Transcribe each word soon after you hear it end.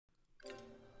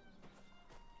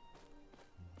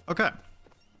Okay.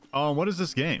 What is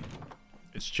this game?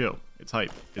 It's chill. It's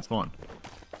hype. It's fun.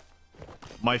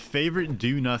 My favorite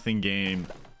do-nothing game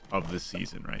of the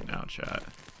season right now, chat.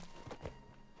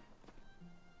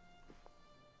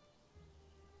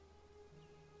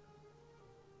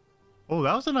 Oh,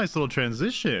 that was a nice little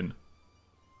transition.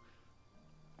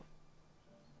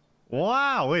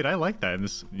 Wow, wait, I like that in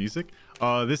this music.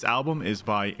 This album is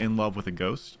by In Love with a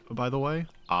Ghost, by the way.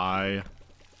 I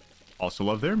also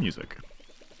love their music.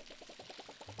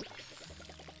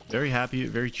 Very happy,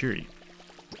 very cheery.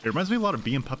 It reminds me a lot of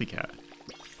Bee and Puppy Cat.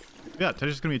 Yeah,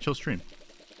 today's just gonna be a chill stream.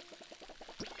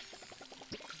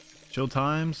 Chill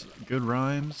times, good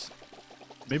rhymes.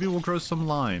 Maybe we'll grow some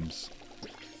limes.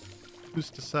 Who's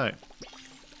to say?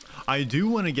 I do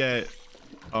want to get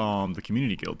the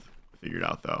community guild figured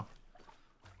out though.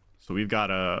 So we've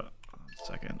got a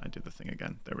second. I did the thing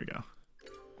again. There we go.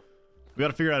 We got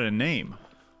to figure out a name.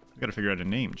 We got to figure out a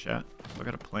name, chat. So I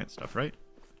got to plant stuff, right?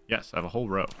 Yes, I have a whole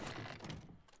row.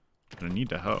 But I need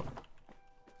to hoe.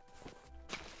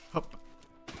 Hup.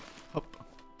 Hup.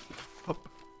 Hup.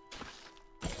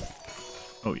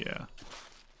 Oh, yeah.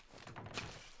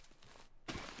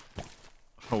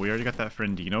 Oh, we already got that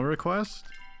Friendino request?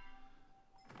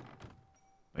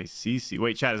 By CC.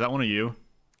 Wait, chat, is that one of you?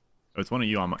 Oh, it's one of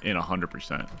you. I'm in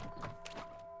 100%.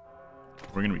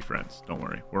 We're going to be friends. Don't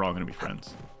worry. We're all going to be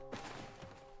friends.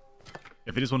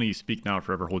 If it is one of you, speak now or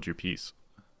forever hold your peace.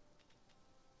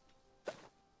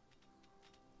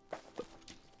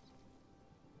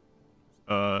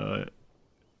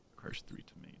 Requires 3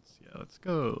 tomatoes. Yeah, let's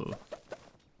go.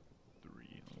 3.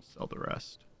 And we'll sell the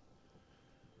rest.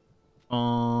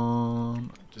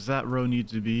 Does that row need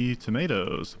to be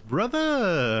tomatoes?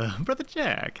 Brother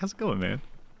Jack, how's it going, man?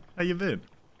 How you been?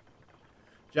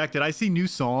 Jack, did I see new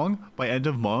song by end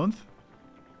of month?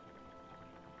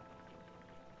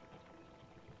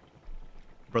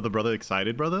 Brother,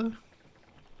 excited, brother?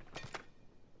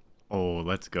 Oh,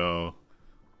 let's go.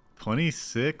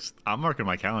 26th. I'm marking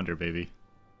my calendar, baby.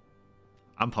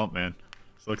 I'm pumped, man.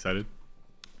 So excited.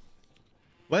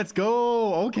 Let's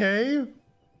go. Okay.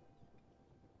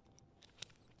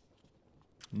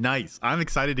 Nice. I'm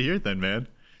excited to hear it then, man.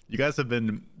 You guys have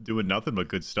been doing nothing but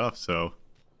good stuff, so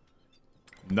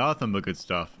nothing but good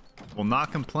stuff. Will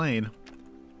not complain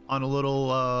on a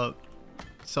little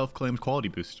self-claimed quality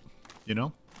boost. You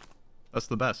know? That's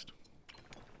the best.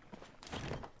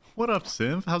 What up,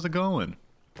 Symph? How's it going?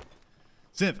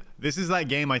 Symph, this is that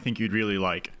game I think you'd really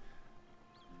like.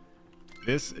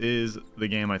 This is the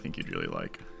game I think you'd really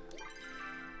like.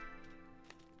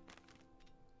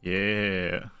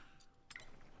 Yeah.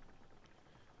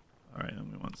 All right,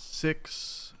 and we want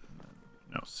 6.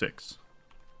 No, 6.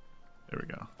 There we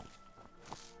go.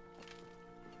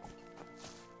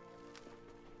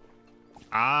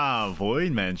 Ah,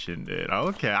 Void mentioned it.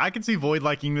 Okay, I can see Void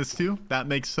liking this too. That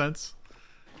makes sense.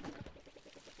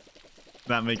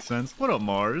 That makes sense. What up,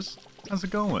 Mars? How's it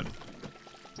going?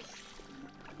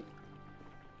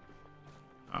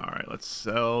 All right, let's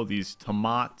sell these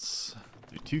tomats.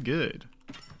 They're too good.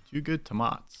 Too good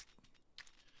tomats.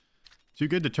 Too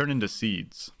good to turn into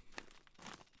seeds.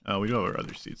 Oh, we do have our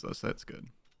other seeds though, so that's good.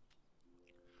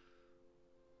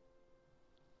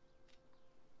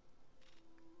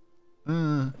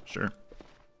 Sure.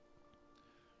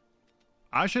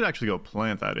 I should actually go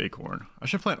plant that acorn. I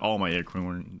should plant all my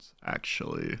acorns,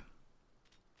 actually.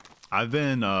 I've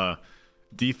been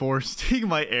deforesting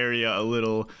my area a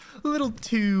little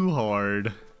too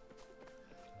hard.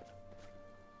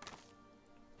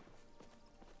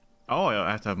 Oh,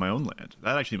 I have to have my own land.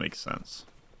 That actually makes sense.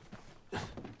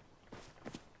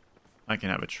 I can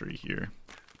have a tree here.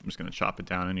 I'm just gonna chop it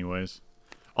down anyways.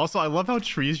 Also, I love how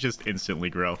trees just instantly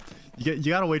grow. You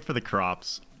gotta wait for the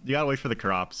crops. You gotta wait for the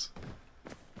crops.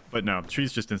 But no,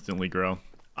 trees just instantly grow.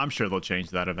 I'm sure they'll change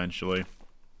that eventually.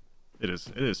 It is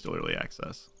still early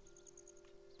access.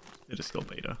 It is still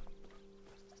beta.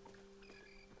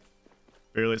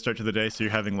 Very late start to the day, so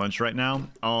you're having lunch right now.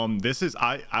 This is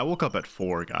I woke up at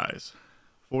 4, guys.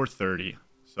 4:30.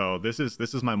 So this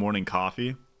is my morning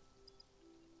coffee.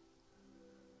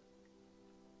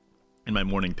 And my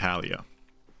morning Palia.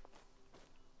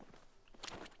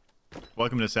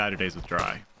 Welcome to Saturdays with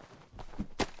Dry.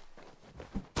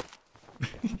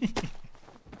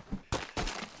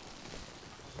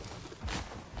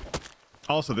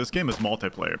 Also, this game is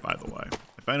multiplayer, by the way.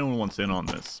 If anyone wants in on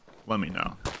this, let me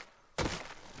know.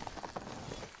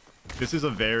 This is a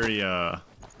very,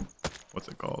 what's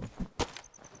it called?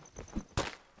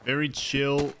 Very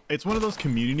chill. It's one of those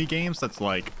community games that's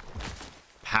like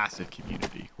passive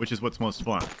community, which is what's most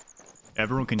fun.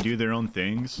 Everyone can do their own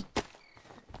things.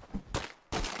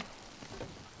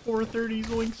 4:30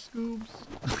 zoink scoops.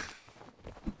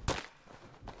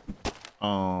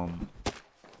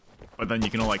 But then you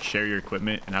can all like share your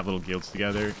equipment and have little guilds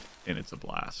together, and it's a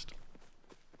blast.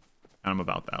 And I'm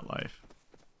about that life.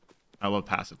 I love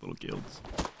passive little guilds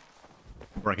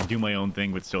where I can do my own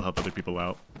thing but still help other people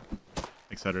out,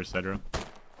 etc., etc.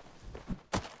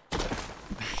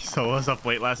 So I was up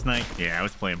late last night. Yeah, I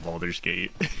was playing Baldur's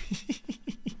Gate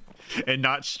and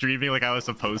not streaming like I was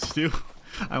supposed to.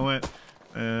 I went,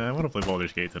 I want to play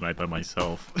Baldur's Gate tonight by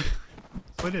myself.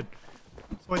 So I did.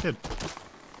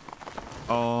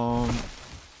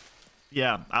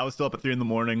 Yeah, I was still up at 3 in the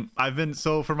morning.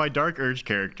 So for my Dark Urge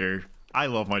character, I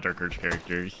love my Dark Urge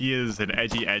character. He is an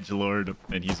edgy edgelord,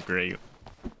 and he's great.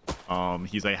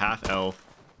 He's a half elf.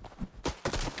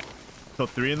 So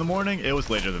 3 in the morning, it was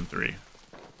later than 3.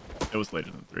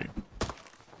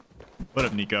 What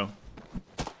up, Nico?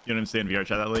 You don't even stay in VR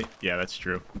chat that late? Yeah, that's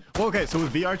true. Well, okay, so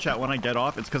with VR chat, when I get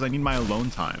off, it's because I need my alone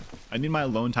time. I need my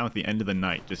alone time at the end of the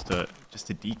night, just to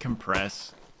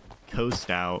decompress, coast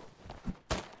out,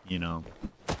 you know.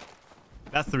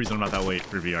 That's the reason I'm not that late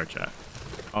for VR chat.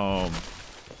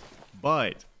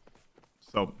 But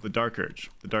so the Dark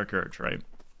Urge, right?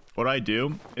 What I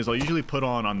do is I'll usually put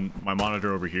on my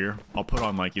monitor over here, I'll put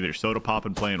on like either Soda Pop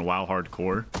and play in WoW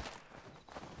Hardcore,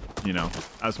 you know,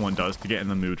 as one does to get in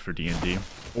the mood for D&D.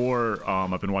 Or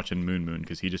I've been watching Moon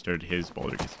because he just started his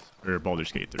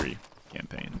Baldur's Gate 3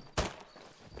 campaign.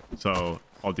 So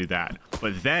I'll do that.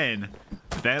 But then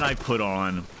I put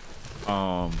on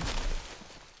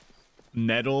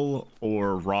metal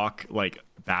or rock like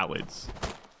ballads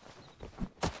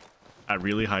at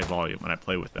really high volume, and I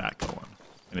play with that going,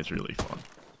 and it's really fun.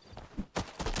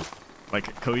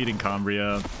 Like Coed and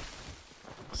Cambria,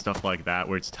 stuff like that,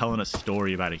 where it's telling a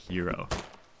story about a hero,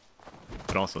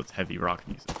 but also it's heavy rock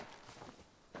music.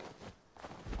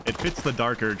 It fits the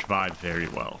Dark Urge vibe very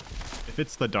well.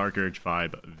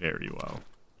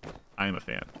 I am a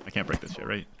fan. I can't break this shit,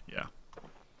 right? Yeah.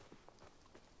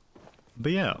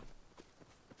 But yeah,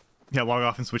 log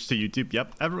off and switch to YouTube.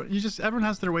 Yep. Everyone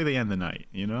has their way they end the night,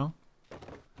 you know?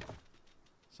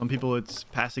 Some people it's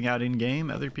passing out in game,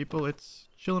 other people it's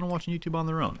chilling and watching YouTube on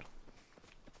their own.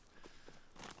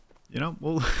 You know,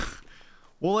 we'll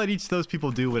let each of those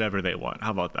people do whatever they want.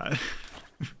 How about that?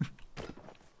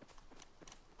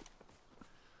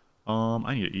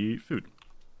 I need to eat food.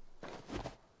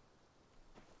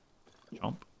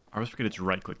 Jump. I always forget it's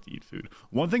right click to eat food.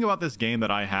 One thing about this game that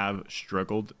I have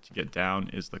struggled to get down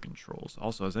is the controls.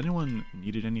 Also, has anyone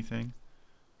needed anything?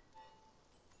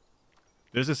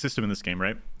 There's a system in this game,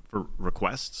 right, for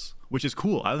requests, which is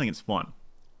cool. I think it's fun.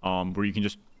 Where you can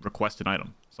just request an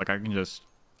item. It's like I can just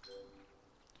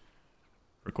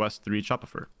request 3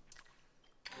 Chopifer.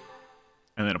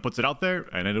 And then it puts it out there,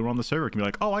 and anyone on the server can be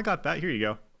like, oh, I got that, here you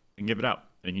go, and give it out.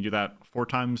 And you can do that 4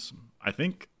 times, I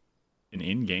think, an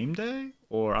in-game day?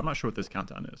 Or I'm not sure what this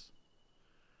countdown is.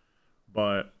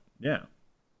 But, yeah.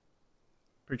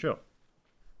 Pretty chill.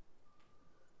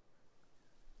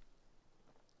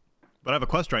 But I have a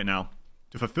quest right now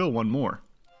to fulfill one more.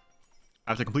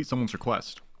 I have to complete someone's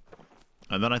request.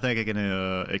 And then I think I can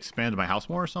expand my house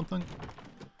more or something.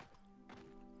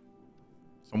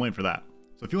 So I'm waiting for that.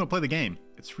 So if you want to play the game,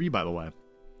 it's free, by the way.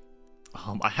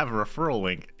 I have a referral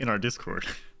link in our Discord.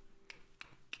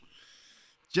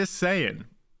 Just saying.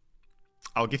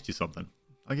 I'll gift you something.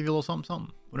 I'll give you a little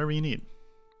something. Whatever you need.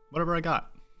 Whatever I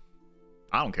got.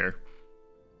 I don't care.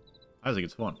 I just think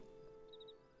it's fun.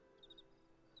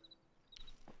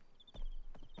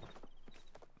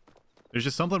 There's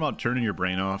just something about turning your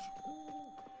brain off,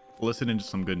 listening to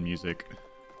some good music,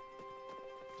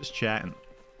 just chatting.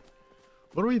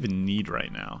 What do we even need right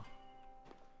now?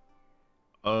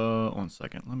 1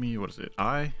 second. Let me, what is it?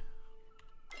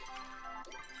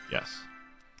 Yes.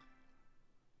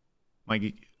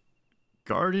 My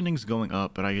gardening's going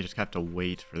up, but I just have to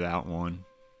wait for that one.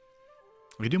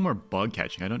 We could do more bug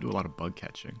catching. I don't do a lot of bug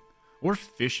catching. Or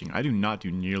fishing. I do not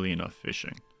do nearly enough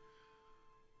fishing.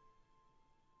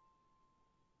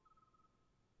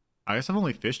 I guess I've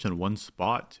only fished in one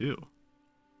spot too.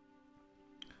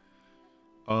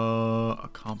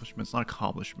 Accomplishments, not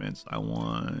accomplishments. I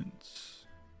want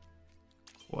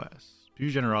quests. Pure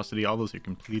generosity, all those are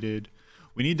completed.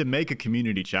 We need to make a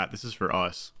community chat. This is for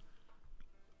us.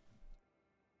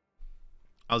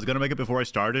 I was gonna make it before I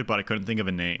started, but I couldn't think of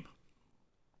a name.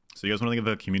 So you guys want to think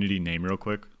of a community name real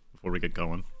quick before we get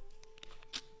going?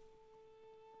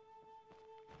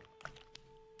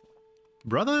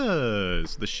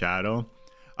 Brothers, the Shadow.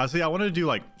 Honestly, I wanted to do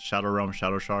like Shadow Realm,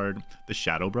 Shadow Shard, the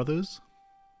Shadow Brothers.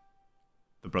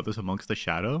 The brothers amongst the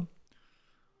shadow.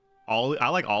 I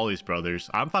like all these brothers.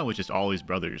 I'm fine with just all these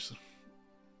brothers.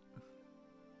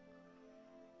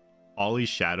 Ollie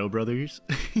Shadow Brothers.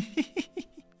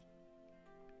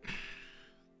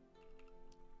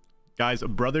 Guys,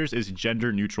 brothers is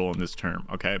gender neutral in this term,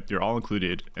 okay? You're all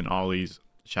included in Ollie's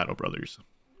Shadow Brothers.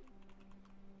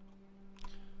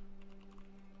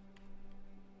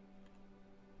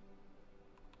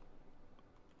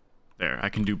 There, I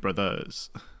can do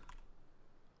brothers.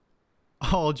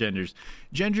 All genders.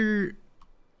 Gender...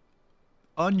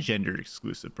 Ungender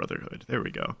exclusive brotherhood. There we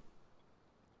go.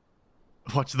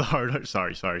 Watch the hard...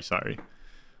 Sorry.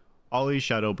 Ollie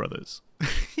Shadow Brothers.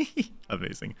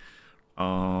 Amazing.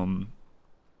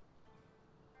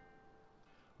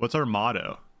 What's our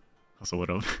motto? Also, what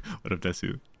up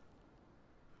Desu?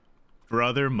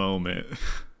 Brother moment.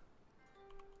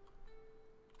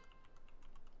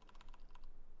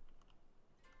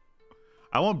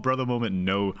 I want brother moment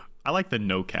no. I like the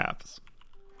no caps.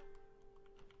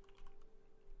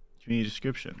 Community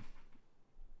description.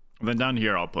 And then down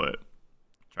here I'll put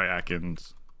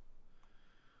Triakins.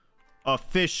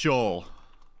 Official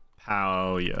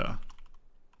Palia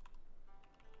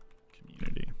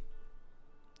community.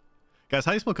 Guys,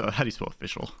 how do you spell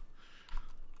official?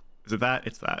 Is it that?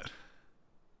 It's that.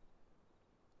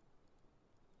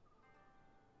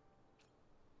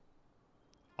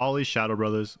 Ollie Shadow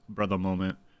Brothers, brother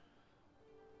moment.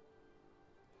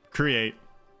 Create.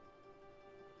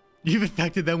 You've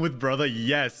infected them with brother.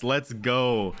 Yes, let's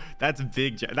go. That's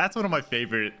big. That's one of my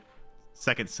favorite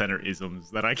second center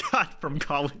isms that I got from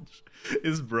college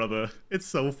is brother. It's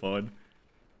so fun.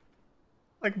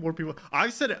 Like more people. I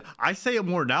say it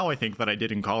more now, I think, than I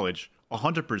did in college.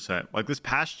 100%. Like this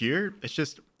past year, it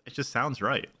just sounds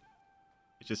right.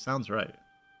 It just sounds right.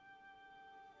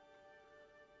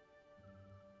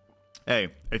 Hey,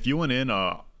 if you went in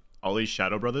Ollie's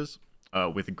Shadow Brothers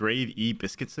with Grave E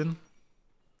Biscuitson,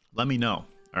 let me know.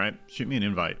 All right, shoot me an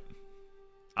invite.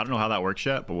 I don't know how that works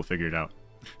yet, but we'll figure it out.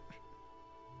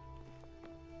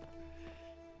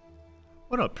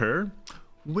 What up, Per?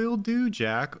 Will do,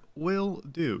 Jack. Will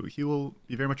do. He will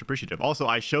be very much appreciative. Also,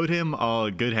 I showed him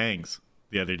Good Hangs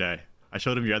the other day. I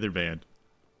showed him your other band.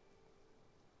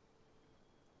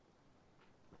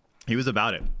 He was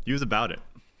about it. He was about it.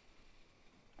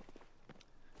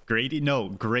 Grave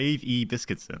E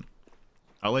Biscuitson.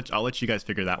 I'll let you guys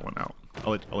figure that one out.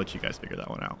 I'll let you guys figure that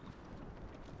one out.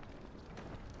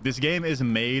 This game is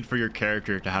made for your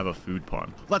character to have a food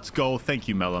pun. Let's go. Thank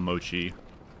you, Melamochi,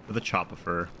 for the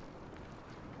chopifer.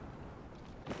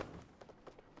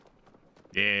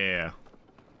 Yeah.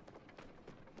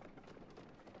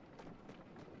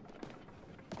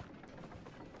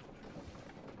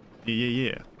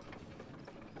 Yeah.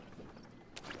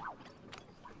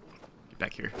 Get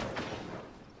back here.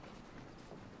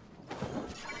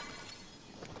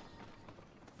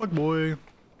 Bug boy.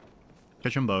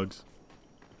 Catching bugs.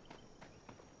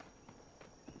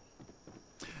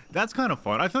 That's kind of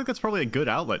fun. I feel like that's probably a good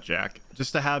outlet, Jack.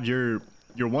 Just to have your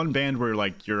one band where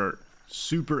like you're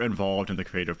super involved in the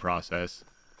creative process,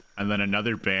 and then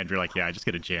another band you're like, yeah, I just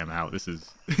get to jam out. This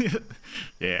is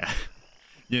yeah,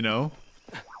 you know,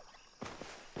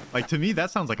 like to me that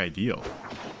sounds like ideal,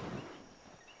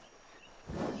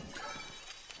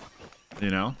 you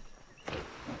know.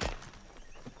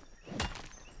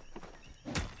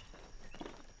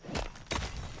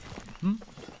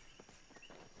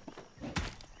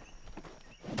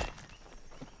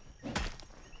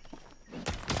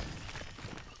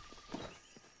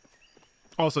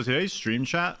 Also, today's stream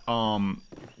chat,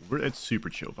 it's super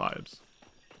chill vibes,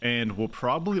 and we'll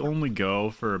probably only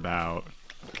go for about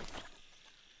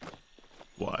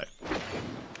what,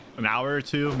 an hour or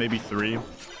two, maybe 3.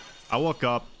 I woke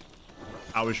up,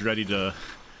 I was ready to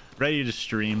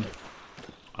stream,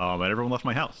 and everyone left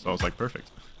my house, so I was like, perfect,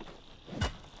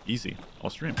 easy, I'll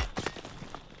stream.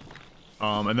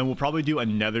 And then we'll probably do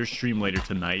another stream later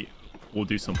tonight. We'll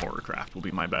do some Horrorcraft, will be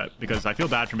my bet, because I feel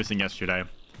bad for missing yesterday.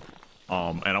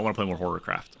 And I want to play more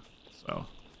Horrorcraft, so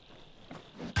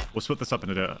we'll split this up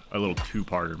into a little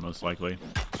 2-parter, most likely.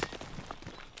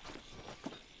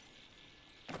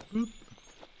 Boop.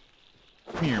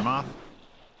 Come here, moth.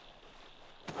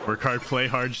 Work hard, play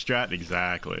hard strat.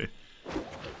 Exactly.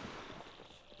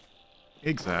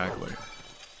 Exactly.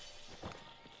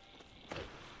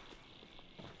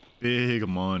 Big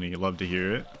money. Love to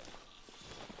hear it.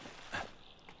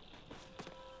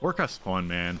 Warcraft's fun,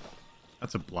 man.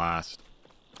 That's a blast.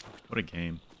 What a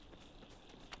game.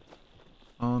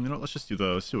 You know what? Let's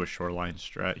do a shoreline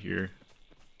strat here.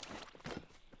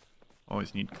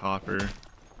 Always need copper.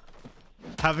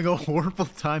 Having a horrible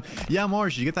time. Yeah,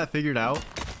 Mars, you get that figured out?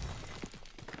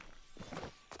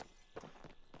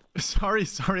 Sorry,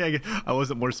 I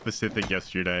wasn't more specific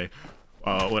yesterday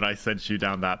when I sent you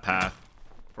down that path.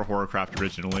 for Horrorcraft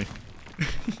originally.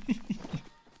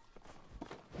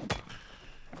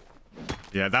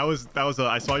 Yeah, that was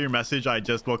I saw your message. I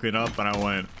just woken up and I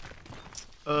went,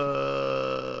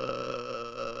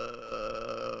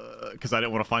 because I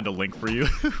didn't want to find a link for you.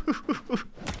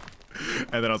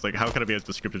 And then I was like, how can I be as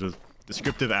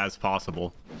descriptive as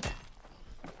possible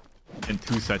in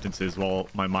 2 sentences while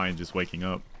my mind is waking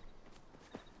up?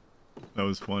 That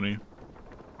was funny.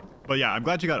 But yeah, I'm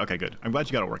glad you got, okay, good. I'm glad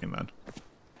you got it working then.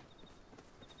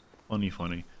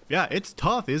 Funny. Yeah, it's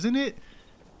tough, isn't it?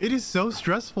 It is so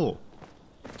stressful.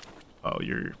 Oh,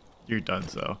 you're done,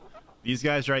 so. These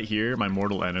guys right here, my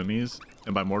mortal enemies.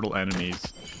 And by mortal enemies,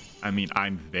 I mean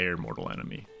I'm their mortal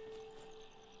enemy.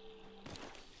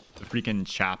 The freaking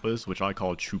chappas, which I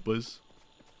call chupas.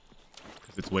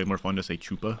 Because it's way more fun to say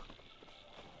chupa.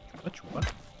 Chupa.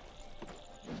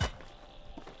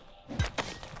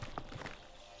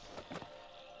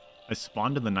 I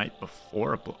spawned in the night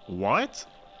before. What?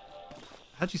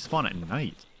 How'd you spawn at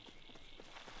night?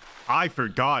 I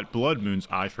forgot blood moons.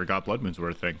 I forgot blood moons were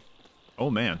a thing.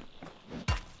 Oh man.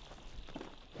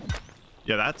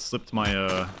 Yeah, that slipped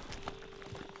my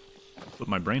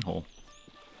brain hole.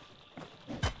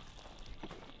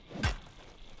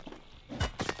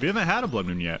 We haven't had a blood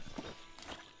moon yet.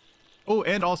 Oh,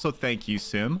 and also thank you,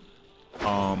 Sim,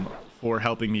 for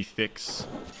helping me fix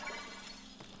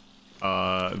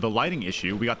the lighting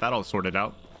issue. We got that all sorted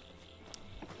out.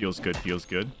 Feels good, feels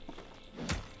good.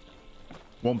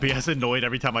 Won't be as annoyed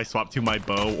every time I swap to my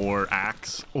bow or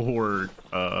axe or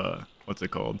what's it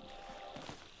called?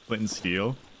 Flint and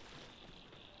steel.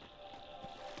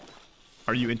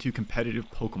 Are you into competitive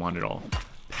Pokemon at all?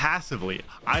 Passively.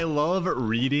 I love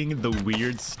reading the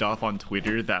weird stuff on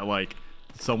Twitter that like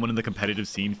someone in the competitive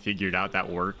scene figured out that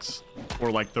works,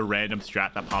 or like the random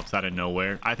strat that pops out of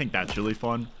nowhere. I think that's really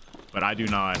fun, but I do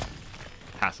not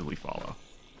passively follow.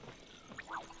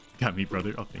 Got me,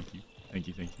 brother. Oh, thank you. Thank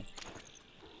you.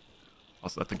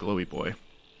 Also, that's a glowy boy.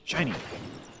 Shiny.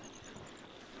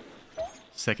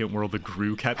 Second world, the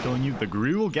Gru kept killing you. The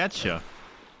Gru will get you.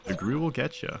 The Gru will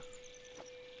get you.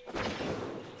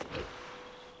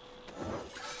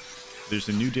 There's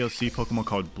a new DLC Pokemon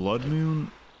called Blood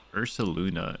Moon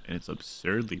Ursaluna, and it's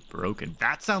absurdly broken.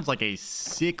 That sounds like a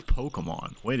sick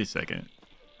Pokemon. Wait a second.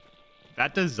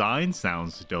 That design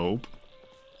sounds dope.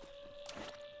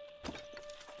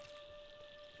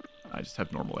 I just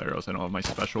have normal arrows. I don't have my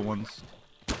special ones.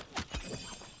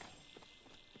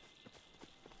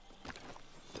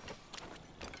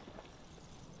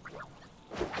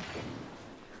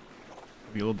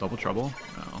 Be a little double trouble?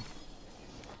 No.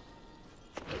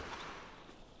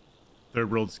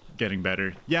 Third world's getting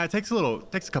better. Yeah, it takes a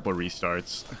couple of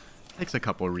restarts.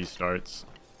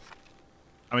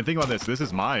 I mean, think about this. This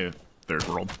is my third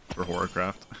world for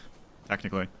Horrorcraft,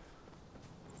 technically.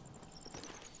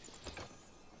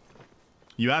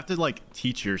 You have to like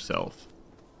teach yourself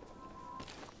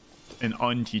and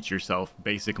unteach yourself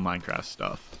basic Minecraft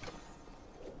stuff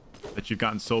that you've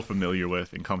gotten so familiar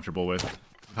with and comfortable with.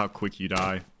 How quick you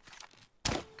die.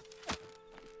 Did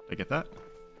I get that?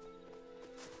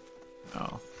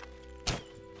 No.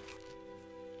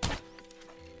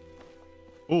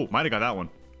 Oh, might have got that one.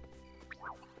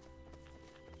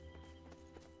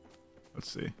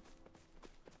 Let's see.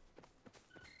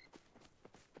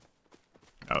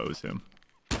 Oh, it was him.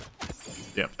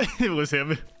 Yep, it was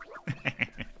him.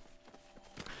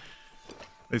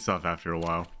 They stop after a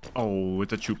while. Oh,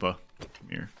 it's a Chupa. Come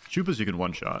here. Chupas you can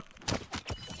one-shot.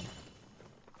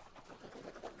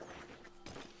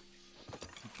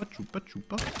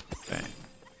 Chupa. Bang.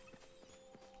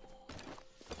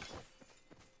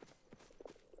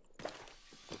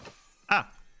 Ah!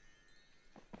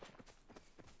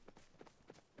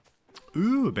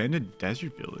 Ooh, abandoned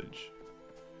desert village.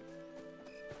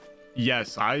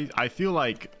 Yes, I feel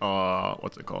like,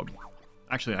 what's it called?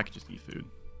 Actually, I could just eat food.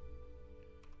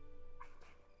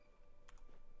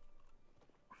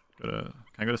 Can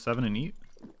I go to 7 and eat?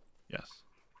 Yes.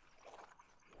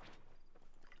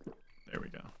 There we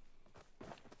go.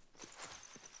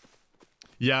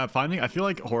 Yeah, I feel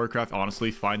like Horrorcraft,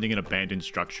 honestly, finding an abandoned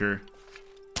structure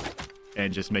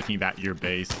and just making that your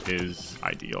base is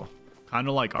ideal. Kind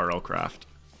of like RLcraft.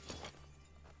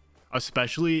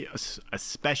 Especially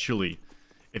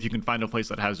if you can find a place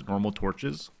that has normal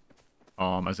torches,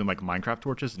 as in like Minecraft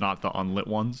torches, not the unlit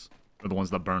ones or the ones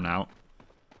that burn out.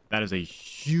 That is a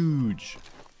huge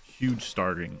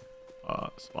starting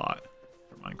spot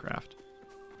for Minecraft.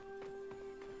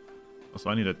 Also,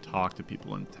 I need to talk to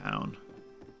people in town.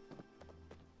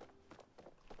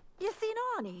 You seen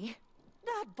Arnie?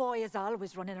 That boy is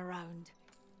always running around.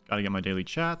 Gotta get my daily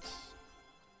chats.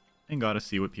 and gotta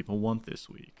see what people want this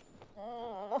week.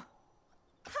 Oh,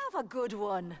 have a good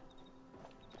one.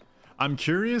 I'm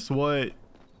curious what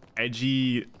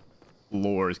edgy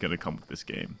lore is gonna come with this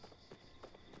game.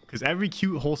 Because every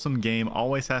cute, wholesome game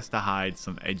always has to hide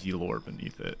some edgy lore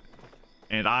beneath it.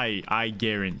 And I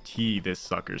guarantee this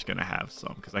sucker's gonna have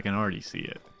some, because I can already see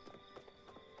it.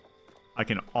 I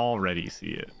can already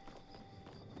see it.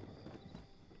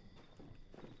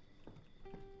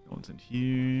 No one's in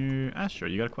here. Astro,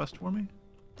 you got a quest for me?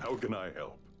 How can I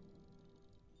help?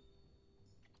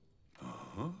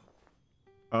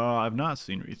 I've not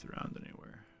seen Wreath around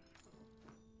anywhere.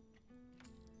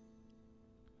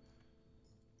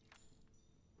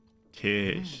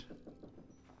 Tish.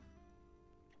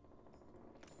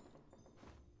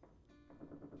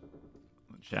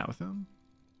 Chat with him?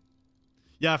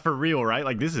 Yeah, for real, right?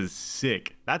 Like, this is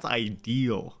sick. That's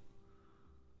ideal.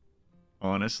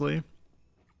 Honestly.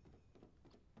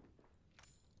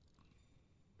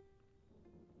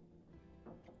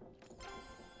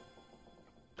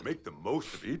 Make the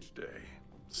most of each day.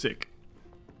 Sick.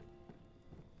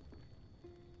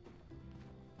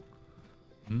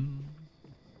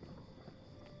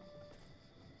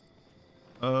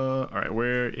 Alright,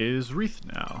 where is Wreath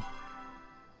now?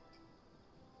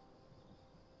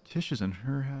 Tish is in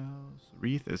her house.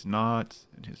 Wreath is not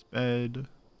in his bed.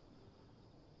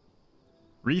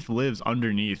 Wreath lives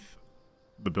underneath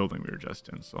the building we were just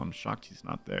in, so I'm shocked he's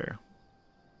not there.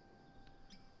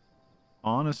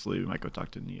 Honestly, we might go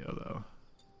talk to Neo, though.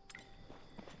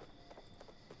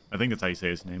 I think that's how you say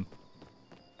his name.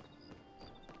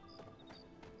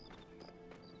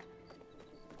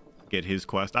 Get his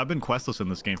quest. I've been questless in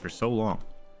this game for so long.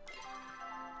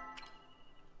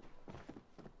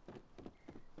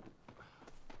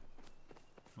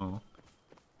 Oh.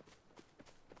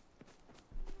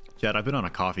 Chad, I've been on a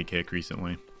coffee kick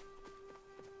recently.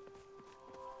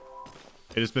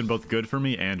 It has been both good for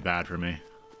me and bad for me.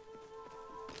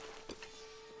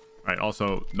 Alright,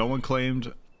 also, no one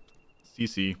claimed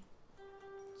CC, so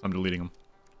I'm deleting them.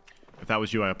 If that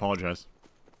was you, I apologize.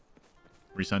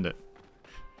 Resend it.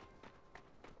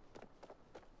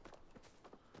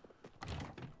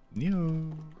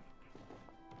 Neo.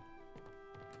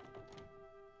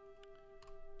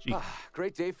 Gee.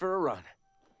 Great day for a run.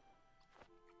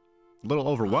 A little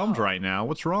overwhelmed right now.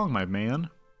 What's wrong, my man?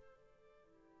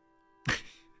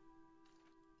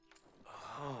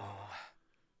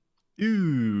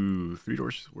 Ooh, 3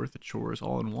 doors worth of chores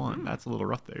all in one. That's a little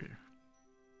rough there.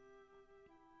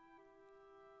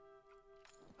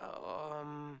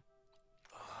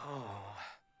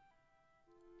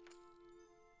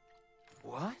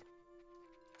 What?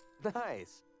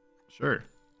 Nice. Sure.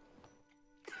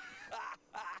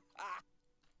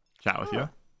 Chat with you.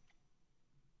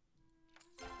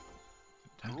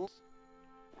 Intense.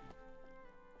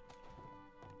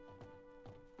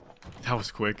 That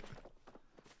was quick.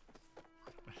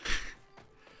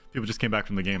 People just came back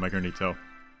from the game. I can already tell.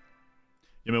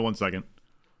 Give me 1 second.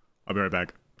 I'll be right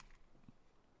back.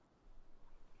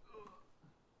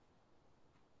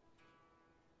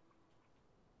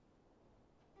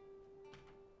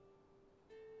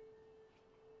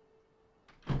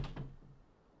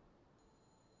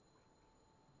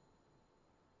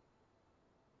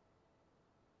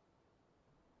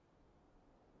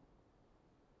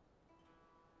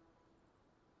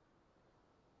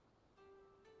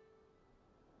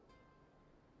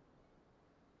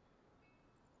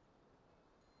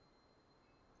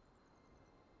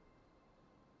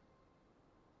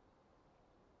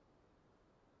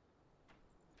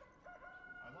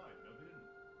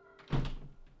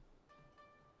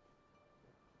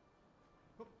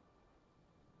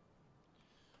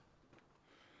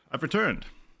 I've returned.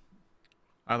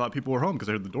 I thought people were home because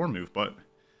I heard the door move, but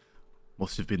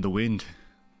must have been the wind.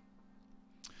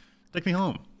 Take me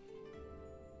home.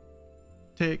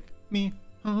 Take me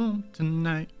home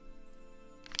tonight.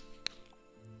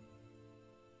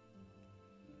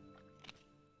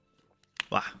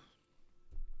 Blah.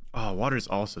 Oh, water is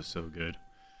also so good.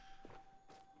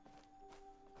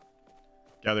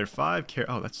 Gather 5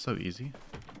 carrots. Oh, that's so easy.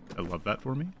 I love that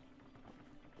for me.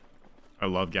 I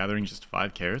love gathering just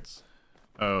 5 carrots.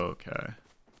 Okay.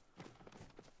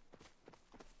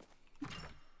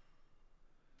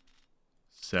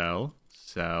 Sell,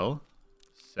 sell,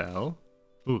 sell.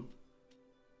 Ooh.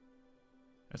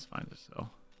 That's fine to sell.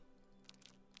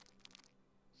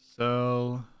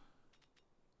 Sell.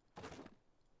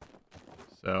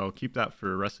 Sell. Keep that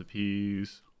for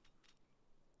recipes.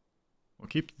 We'll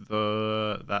keep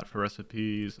that for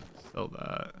recipes. Sell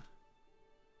that.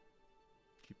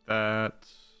 Keep that.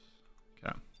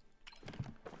 Okay.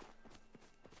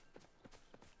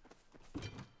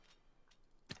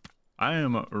 I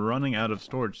am running out of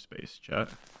storage space, chat.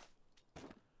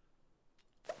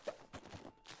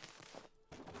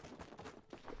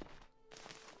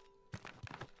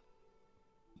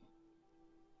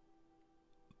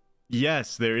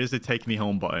 Yes, there is a take me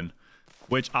home button,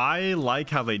 which I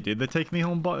like how they did the take me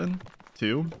home button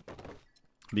too,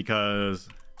 because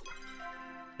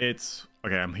it's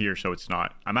okay. I'm here, so it's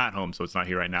not. I'm at home, so it's not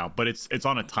here right now. But it's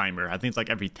on a timer. I think it's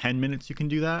like every 10 minutes you can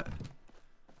do that.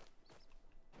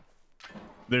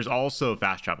 There's also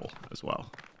fast travel as well.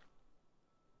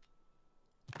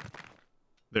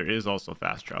 There is also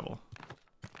fast travel.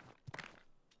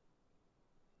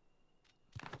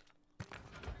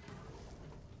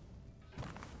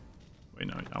 Wait,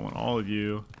 no, I want all of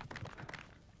you.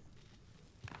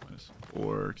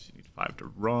 -4, because you need 5 to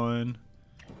run.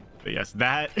 But yes,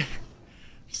 that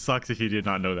sucks if you did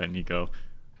not know that, Nico.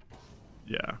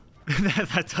 Yeah,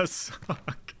 that does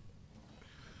suck.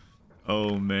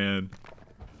 Oh, man.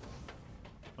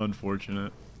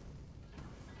 Unfortunate.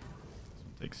 This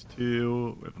one takes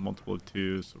 2. We have a multiple of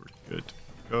 2, so we're good to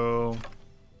go.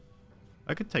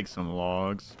 I could take some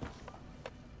logs.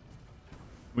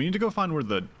 We need to go find where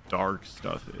the dark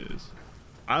stuff is.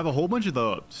 I have a whole bunch of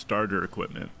the starter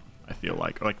equipment, I feel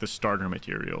like, or like the starter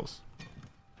materials.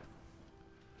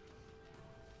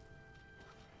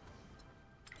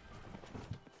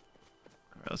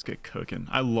 All right, let's get cooking.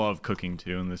 I love cooking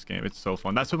too in this game. It's so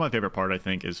fun. That's what my favorite part, I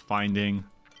think, is finding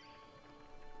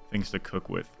things to cook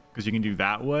with, because you can do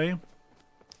that way.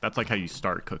 That's like how you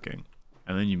start cooking,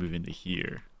 and then you move into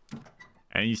here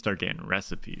and you start getting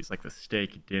recipes like the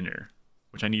steak dinner,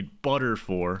 which I need butter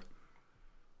for.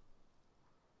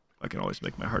 I can always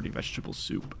make my hearty vegetable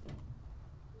soup.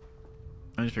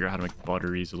 I need to figure out how to make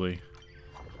butter easily.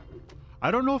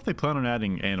 I don't know if they plan on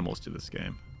adding animals to this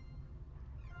game.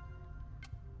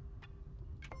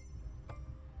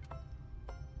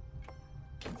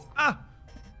 Ah!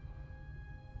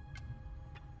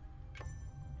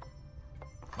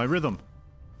 My rhythm.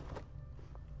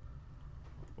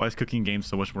 Why is cooking games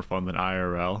so much more fun than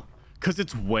IRL? Because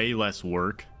it's way less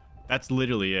work. That's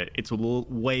literally it. It's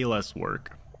way less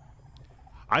work.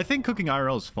 I think cooking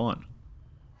IRL is fun.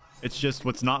 It's just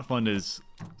what's not fun is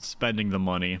spending the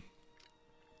money,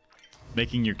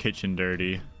 making your kitchen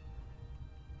dirty,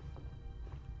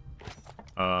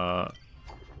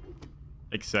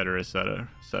 etc, etc,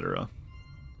 etc.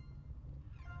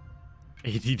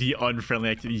 ADD unfriendly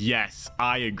activity. Yes,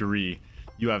 I agree.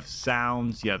 You have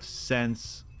sounds, you have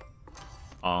scents,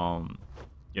 you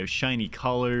have shiny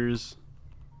colors.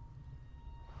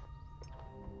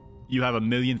 You have a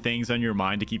million things on your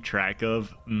mind to keep track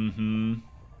of. Mm-hmm.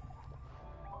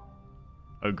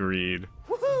 Agreed.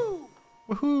 Woohoo!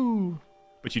 Woohoo!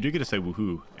 But you do get to say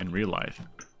woohoo in real life.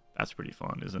 That's pretty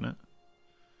fun, isn't it?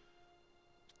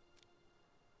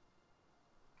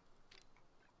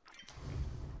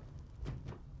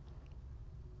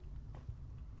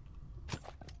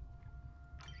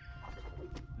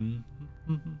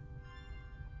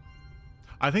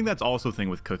 I think that's also the thing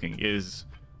with cooking is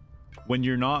when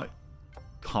you're not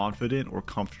confident or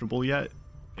comfortable yet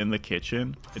in the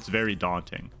kitchen, it's very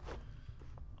daunting.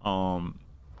 And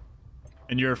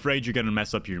you're afraid you're gonna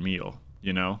mess up your meal,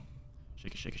 you know?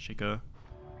 Shake it, shake it, shake it.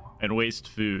 And waste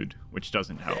food, which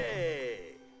doesn't help.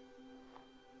 Hey.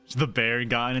 The bear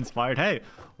got inspired. Hey,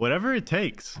 whatever it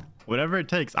takes. Whatever it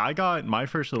takes. I got my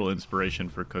first little inspiration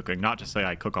for cooking. Not to say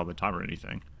I cook all the time or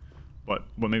anything. But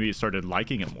what maybe I started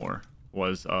liking it more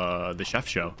was the Chef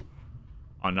Show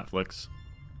on Netflix.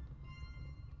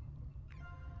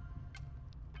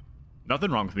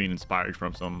 Nothing wrong with being inspired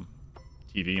from some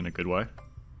TV in a good way.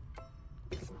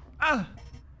 Ah!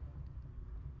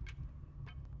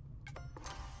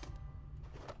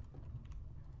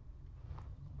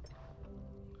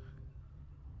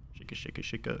 Shake it, shake it,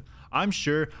 shake it. I'm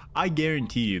sure, I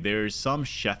guarantee you, there's some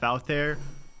chef out there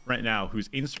right now whose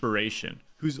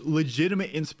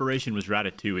legitimate inspiration was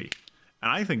Ratatouille.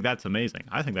 And I think that's amazing.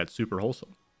 I think that's super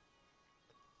wholesome.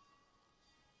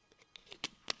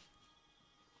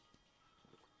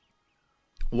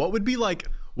 What would be like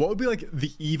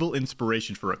the evil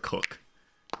inspiration for a cook?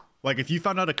 Like if you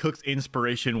found out a cook's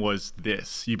inspiration was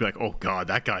this, you'd be like, oh god,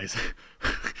 that guy's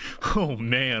oh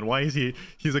man, why is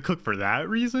he's a cook for that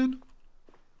reason?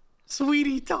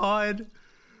 Sweetie Todd.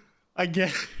 I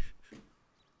get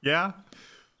yeah.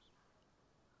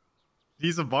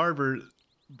 He's a barber,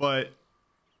 but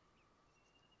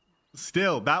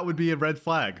still, that would be a red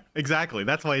flag. Exactly.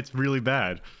 That's why it's really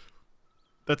bad.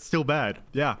 That's still bad.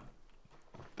 Yeah.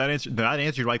 That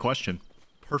answered my question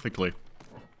perfectly.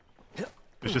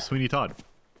 It's just Sweeney Todd.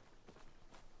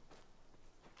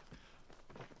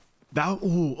 That,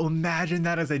 oh, imagine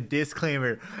that as a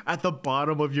disclaimer at the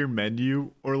bottom of your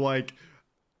menu, or like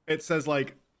it says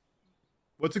like,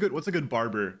 what's a good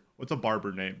barber? What's a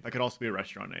barber name? That could also be a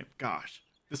restaurant name. Gosh,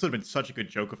 this would have been such a good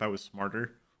joke if I was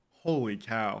smarter. Holy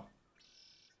cow.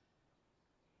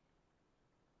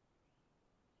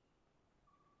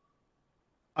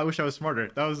 I wish I was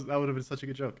smarter. That would have been such a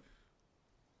good joke.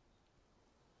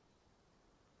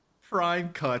 Prime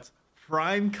cuts.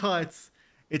 Prime cuts.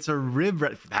 It's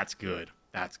a that's good.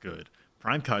 That's good.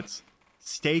 Prime cuts.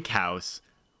 Steakhouse.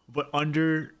 But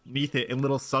underneath it, in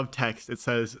little subtext, it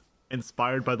says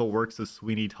inspired by the works of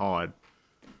Sweeney Todd.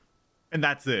 And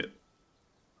that's it.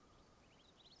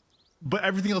 But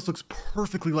everything else looks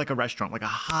perfectly like a restaurant, like a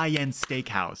high-end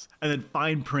steakhouse. And then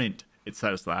fine print, it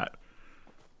says that.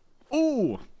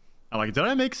 Oh, I like it. Did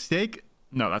I make steak?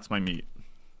 No, that's my meat.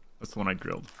 That's the one I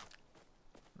grilled.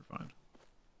 We're fine.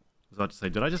 I was about to say,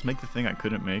 did I just make the thing I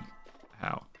couldn't make?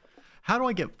 How? How do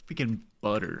I get freaking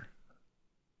butter?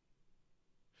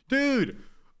 Dude,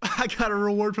 I got a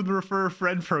reward from the Refer a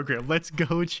Friend program. Let's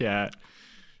go, chat.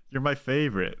 You're my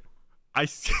favorite. I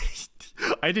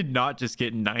did not just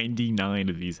get 99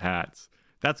 of these hats.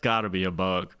 That's got to be a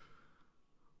bug.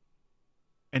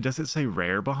 And does it say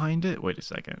rare behind it? Wait a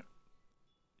second.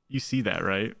 You see that,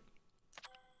 right?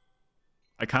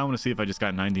 I kind of want to see if I just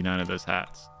got 99 of those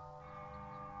hats.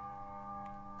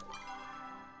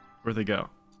 Where'd they go?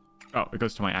 Oh, it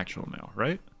goes to my actual mail,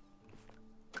 right?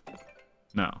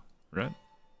 No. Red?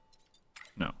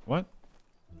 No. What?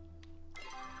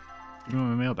 Give me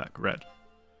my mail back. Red.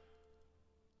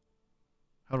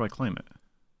 How do I claim it?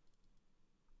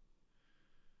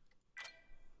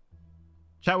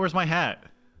 Chat, where's my hat?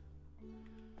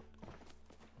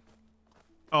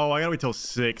 Oh, I gotta wait till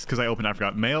 6 because I opened. I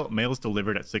forgot. Mail is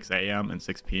delivered at 6 a.m. and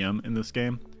 6 p.m. in this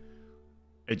game.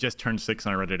 It just turned 6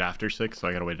 and I read it after 6, so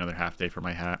I gotta wait another half day for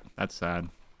my hat. That's sad.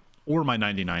 Or my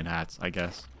 99 hats, I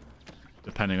guess.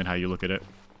 Depending on how you look at it.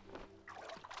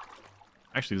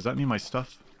 Actually, does that mean my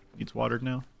stuff needs watered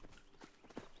now?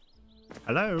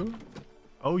 Hello?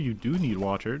 Oh, you do need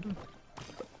watered.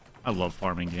 I love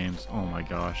farming games. Oh my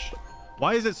gosh.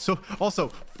 Why is it so... Also,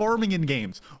 farming in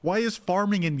games. Why is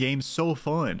farming in games so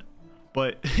fun?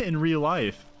 But in real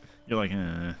life, you're like,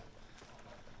 eh.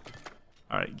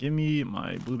 Alright, give me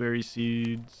my blueberry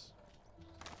seeds.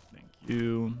 Thank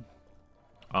you.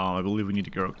 I believe we need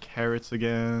to grow carrots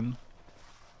again.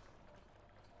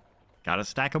 Gotta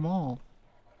stack them all.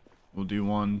 We'll do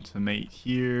one to mate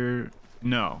here.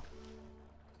 No.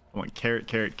 I want carrot,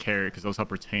 carrot, carrot, because those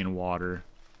help retain water.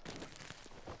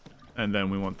 And then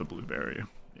we want the blueberry.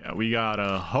 Yeah, we got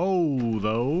a hoe,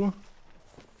 though.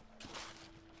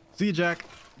 See you, Jack.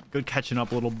 Good catching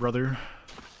up, little brother.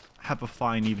 Have a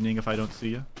fine evening if I don't see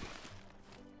you.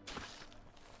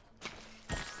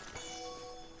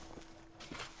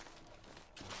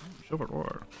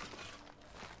 Sure.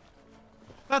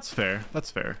 That's fair.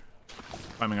 That's fair.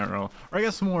 Farming IRL. Or I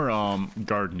guess more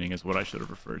gardening is what I should have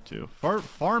referred to.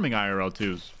 Farming IRL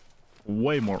too is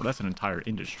way more. That's an entire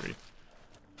industry.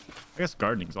 I guess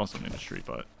gardening is also an industry,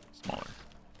 but smaller.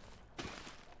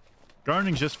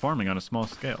 Gardening's just farming on a small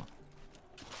scale.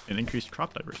 And increased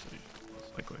crop diversity,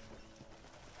 most likely.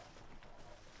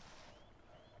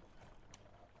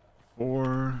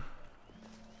 4.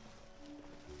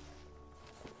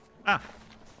 Ah!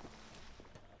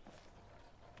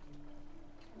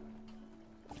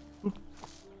 Oop.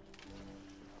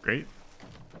 Great.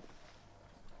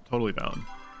 Totally valid.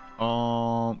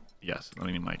 Yes, let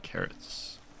me need my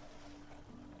carrots.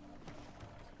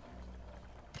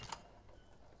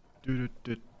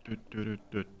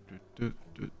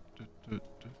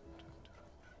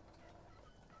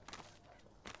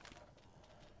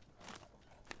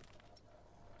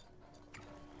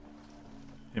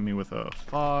 Hit me with a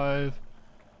 5.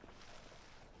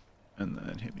 And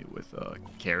then hit me with a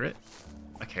carrot,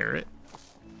 and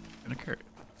a carrot.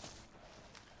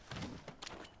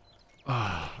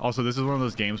 Also, this is one of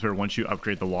those games where once you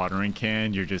upgrade the watering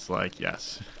can, you're just like,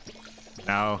 yes.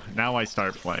 Now I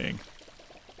start playing.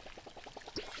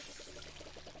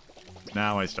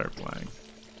 Now I start playing.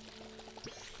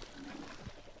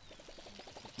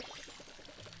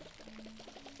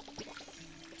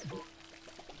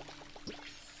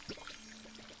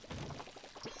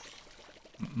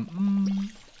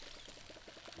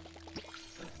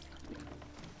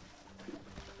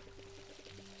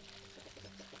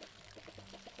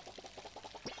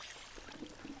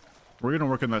 We're gonna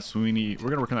work on that Sweeney. We're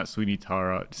gonna work on that Sweeney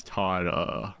Todd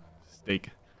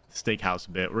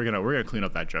steakhouse bit. We're gonna clean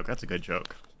up that joke. That's a good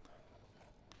joke.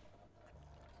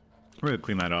 We're gonna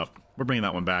clean that up. We're bringing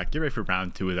that one back. Get ready for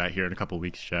round 2 of that here in a couple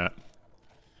weeks, chat.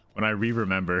 When I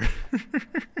re-remember.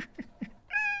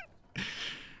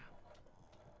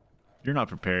 You're not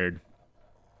prepared.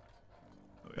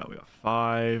 We got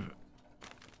 5,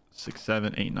 6,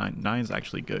 7, 8, 9. 9 is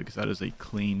actually good because that is a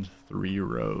clean 3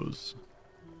 rows.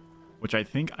 Which I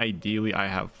think ideally I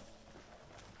have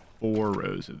 4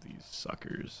 rows of these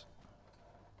suckers.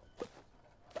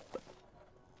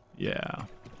 Yeah.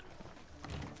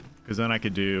 Because then I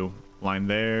could do line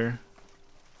there,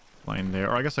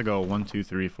 or I guess I go 1, 2,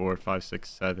 3, 4, 5, 6,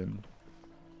 7,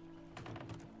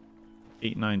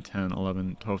 8, 9, 10,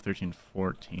 11, 12, 13,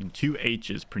 14. 2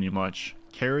 H's pretty much.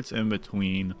 Carrots in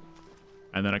between.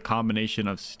 And then a combination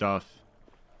of stuff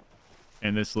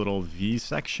in this little V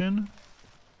section.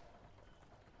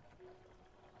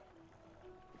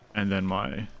 And then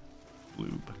my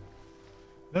bloob.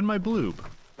 Then my bloob.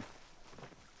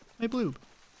 My bloob.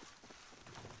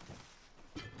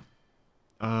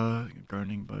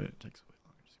 Gardening, but it takes way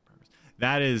longer to see progress.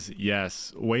 That is,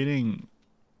 yes. Waiting.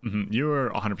 You are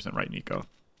 100% right, Nico.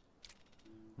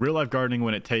 Real life gardening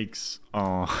when it takes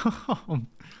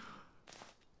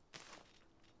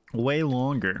way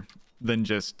longer than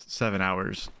just 7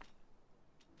 hours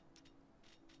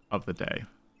of the day.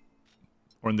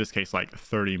 Or in this case, like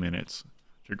 30 minutes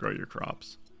to grow your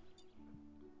crops.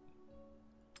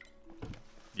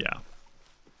 Yeah.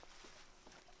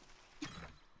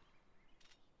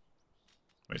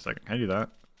 Wait a second. Can I do that?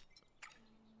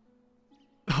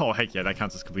 Oh, heck yeah. That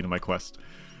counts as completing my quest.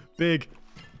 Big.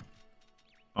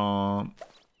 I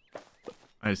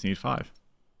just need 5.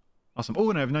 Awesome. Oh,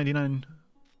 and I have 99.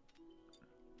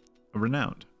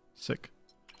 Renowned. Sick.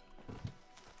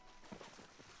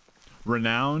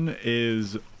 Renown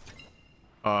is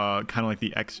kind of like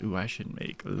the X. Ooh, I should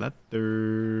make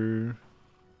leather.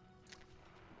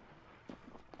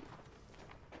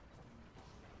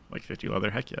 Like 50 leather.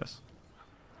 Heck yes.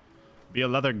 Be a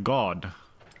leather god.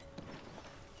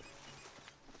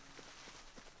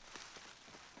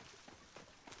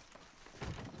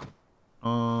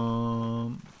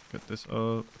 Get this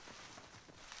up.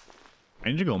 I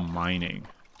need to go mining.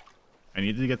 I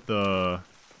need to get the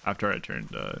after I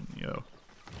turned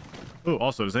Oh,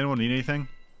 also, does anyone need anything?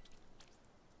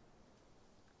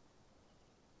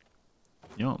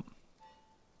 Yum.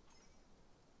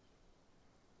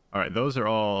 Alright, those are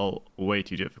all way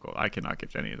too difficult. I cannot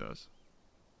gift any of those.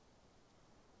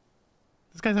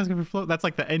 This guy's asking for flow. That's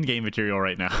like the end game material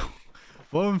right now.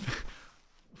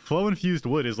 Flow infused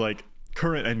wood is like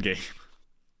current end game.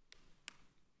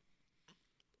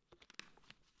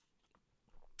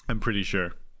 I'm pretty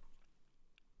sure.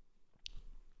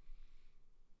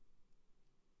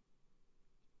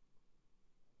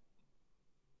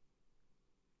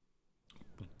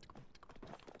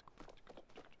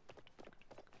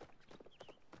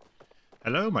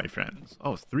 Hello, my friends.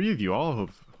 Oh, 3 of you, all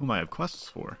of whom I have quests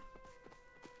for.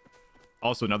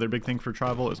 Also, another big thing for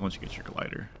travel is once you get your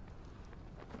glider.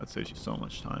 That saves you so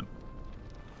much time.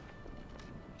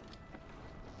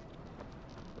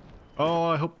 Oh,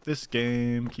 I hope this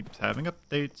game keeps having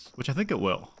updates, which I think it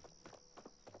will.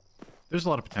 There's a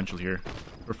lot of potential here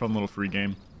for a fun little free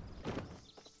game.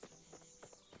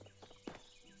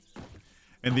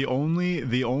 And the only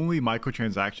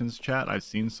microtransactions chat I've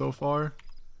seen so far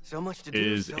So much to do,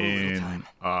 is so little in time.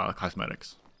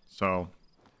 cosmetics. So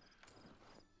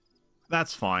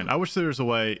that's fine. I wish there was a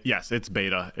way. Yes, it's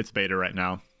beta. It's beta right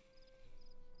now.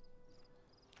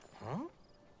 Huh?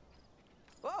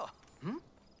 Oh.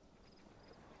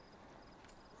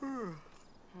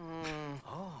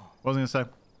 What was I gonna say?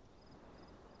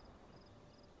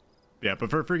 Yeah,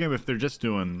 but for a free game, if they're just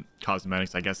doing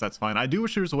cosmetics, I guess that's fine. I do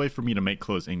wish there was a way for me to make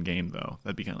clothes in game though.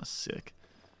 That'd be kind of sick.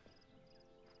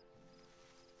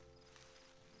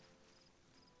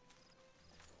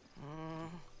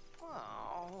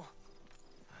 Oh.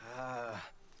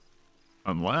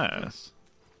 Unless.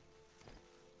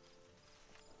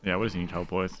 Yeah, what does he need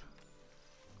help with?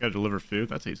 Gotta deliver food.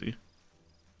 That's easy.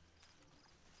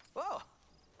 Oh.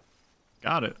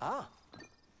 Got it. Ah.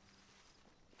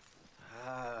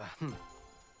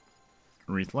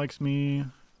 Wreath likes me.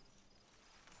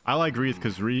 I like Wreath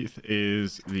because Wreath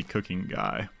is the cooking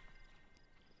guy.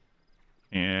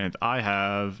 And I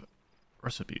have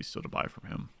recipes still to buy from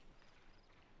him.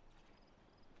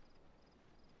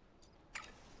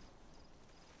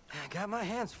 I got my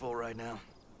hands full right now.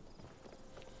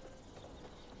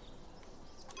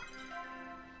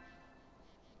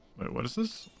 Wait, what is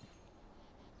this?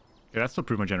 Okay, that's still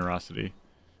prove my generosity.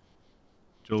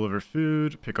 Deliver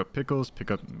food, pick up pickles, pick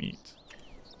up meat.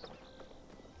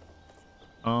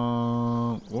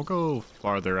 We'll go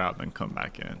farther out then come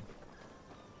back in.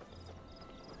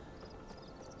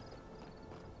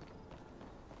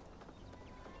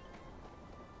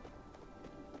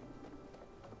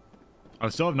 I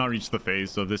still have not reached the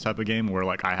phase of this type of game where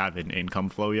like I have an income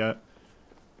flow yet.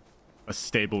 A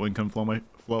stable income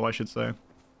flow, I should say.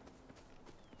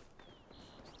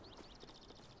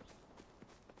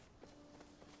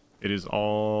 It is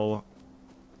all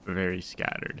very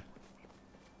scattered.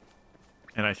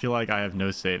 And I feel like I have no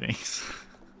savings.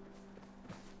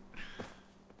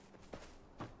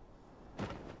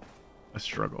 A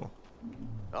struggle.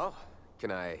 Oh,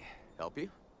 can I help you?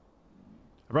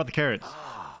 I brought the carrots.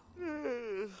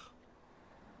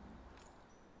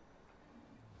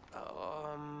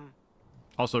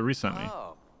 Also recently.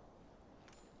 Oh.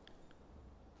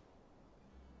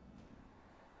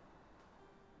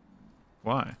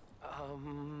 Why?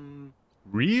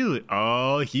 Really?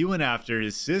 Oh, he went after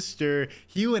his sister.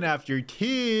 He went after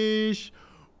Tish.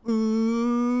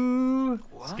 Ooh.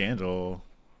 What? Scandal.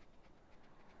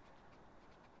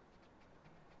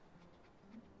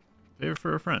 Favor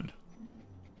for a friend.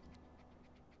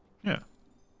 Yeah.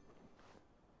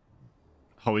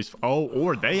 Always. Oh,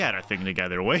 or they had a thing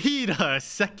together. Wait a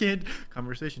second.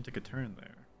 Conversation took a turn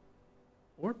there.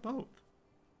 Or both.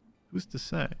 Who's to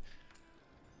say?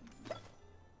 Oh,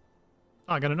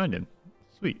 I got an onion.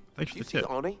 Sweet. Thanks for the tip.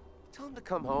 Oni? Tell him to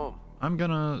come home. I'm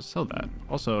gonna sell that.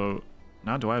 Also,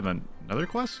 now do I have another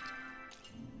quest?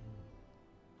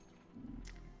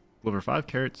 Deliver 5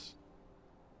 carrots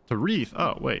to Wreath.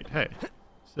 Oh, wait. Hey.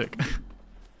 Sick.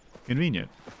 Convenient.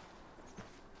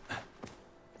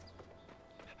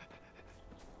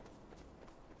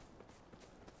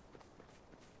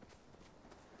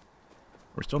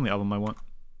 We're still on the album I want.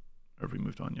 Or have we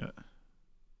moved on yet?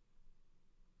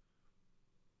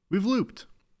 We've looped.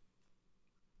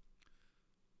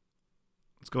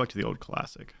 Let's go back to the old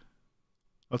classic.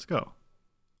 Let's go.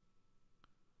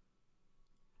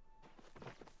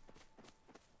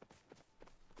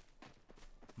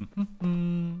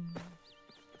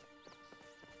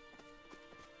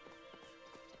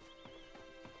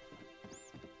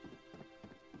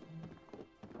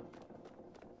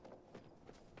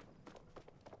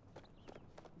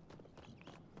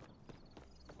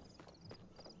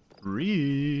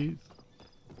 Breathe.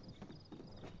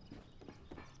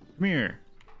 Come here.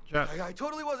 Chat. I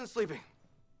totally wasn't sleeping.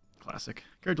 Classic.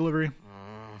 Carrot delivery.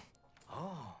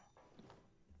 Oh.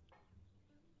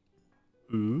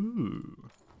 Ooh.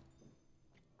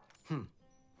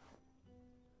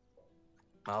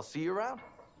 I'll see you around.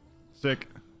 Sick.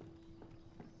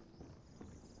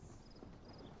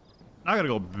 I gotta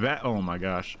go back. Oh my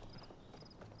gosh.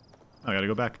 I gotta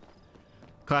go back.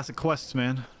 Classic quests,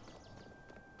 man.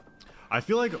 I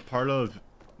feel like part of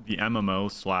the MMO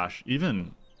slash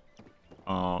even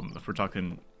if we're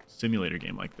talking simulator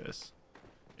game like this,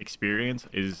 experience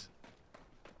is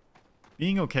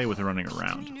being okay with running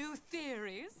around. Any new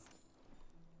theories?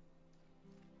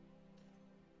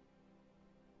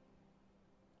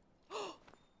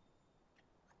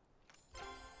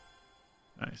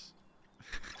 Nice.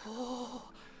 Oh,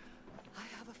 I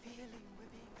have a feeling we're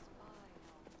being spied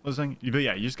on. I was saying, but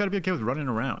yeah, you just gotta be okay with running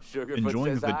around, Sugarfoot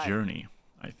enjoying says the aye. journey.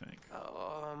 I think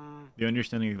the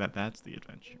understanding that that's the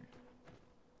adventure.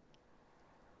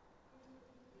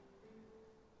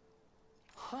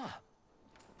 Huh.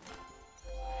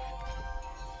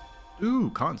 Ooh,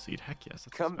 cotton seed. Heck yes.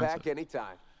 That's Come expensive. back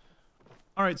anytime.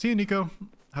 All right, see you, Nico.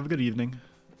 Have a good evening.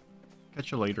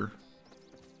 Catch you later.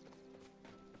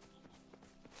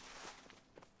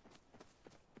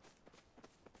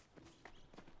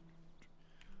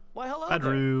 Why, hello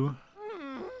Badru.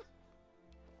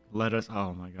 Let us.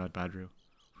 Oh my God, Badru.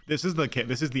 This is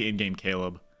the in-game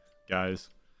Caleb, guys.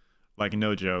 Like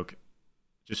no joke,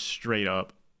 just straight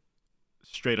up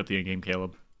the in-game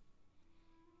Caleb.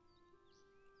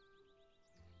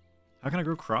 How can I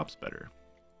grow crops better?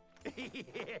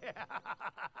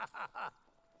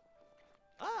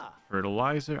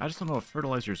 Fertilizer. I just don't know if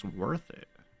fertilizer is worth it.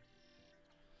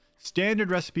 Standard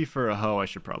recipe for a hoe I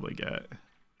should probably get.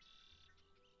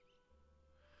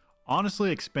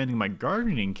 Honestly, expanding my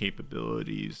gardening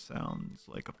capabilities sounds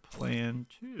like a plan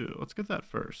too. Let's get that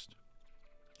first.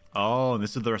 Oh, and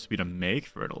this is the recipe to make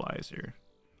fertilizer.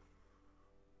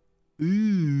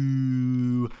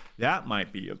 Ooh, that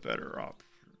might be a better option.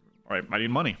 All right, I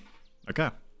need money. Okay.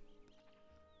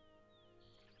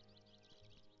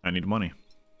 I need money.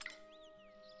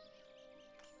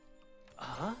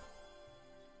 Huh?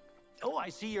 Oh, I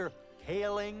see you're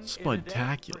hailing.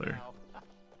 Spectacular.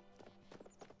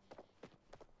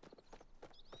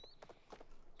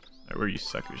 Right, where are you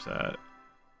suckers at?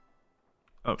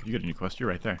 Oh, you got a new quest. You're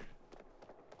right there.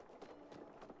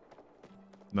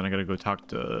 Then I gotta go talk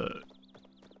to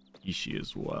Ishi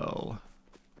as well.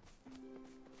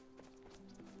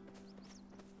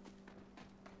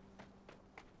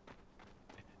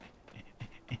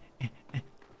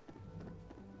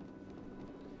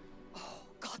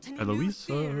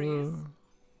 Eloisa.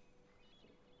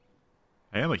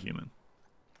 I am a human.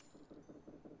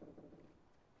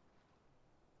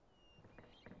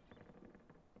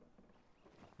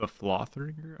 The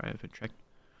Flothringer? I haven't checked.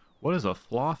 What is a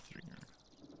Flothringer?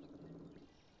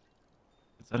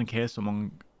 It's uncast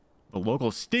among the local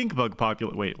stink bug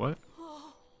population. Wait, what?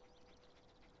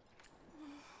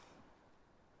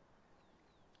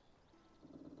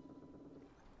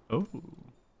 Oh.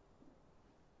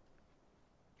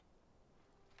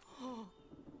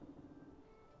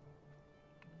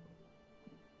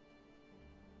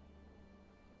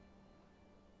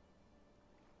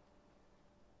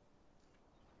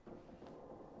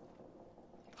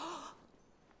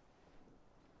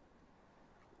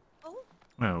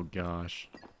 Oh gosh.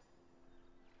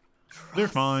 They're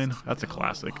fine. That's a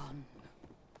classic.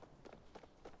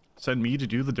 Send me to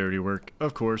do the dirty work,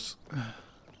 of course.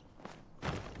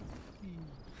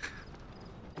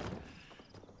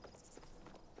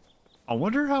 I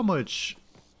wonder how much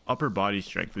upper body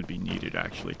strength would be needed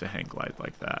actually to hang glide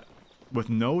like that. With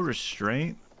no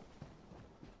restraint.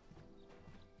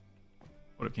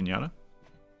 What up, Kenyatta?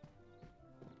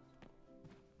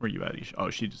 Where you at, Isha?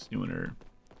 Oh, she's just doing her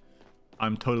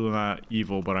I'm totally not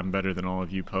evil, but I'm better than all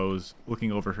of you pose.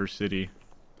 Looking over her city.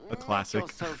 A classic.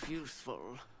 Make yourself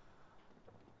useful.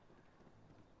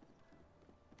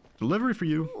 Delivery for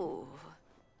you. Ooh.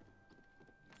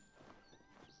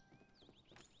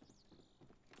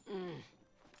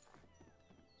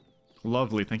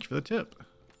 Lovely. Thank you for the tip.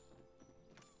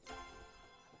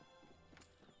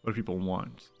 What do people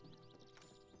want?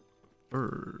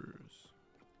 Furs.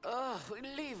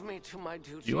 Leave me to my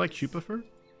duties. Do you like chupa fur?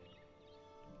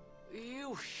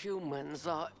 You humans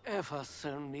are ever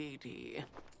so needy.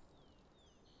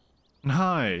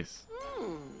 Nice.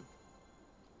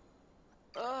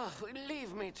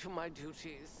 Leave me to my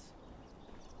duties.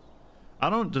 I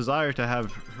don't desire to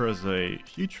have her as a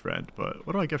huge friend, but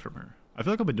what do I get from her? I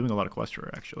feel like I've been doing a lot of quests for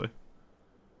her, actually.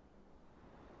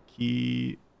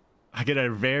 Key. I get a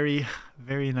very,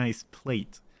 very nice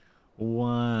plate.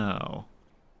 Wow.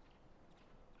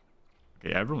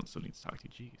 Okay, everyone still needs to talk to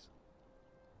you. Jeez.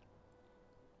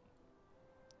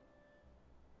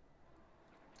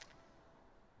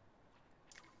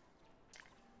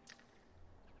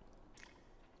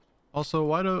 Also,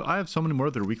 why do I have so many more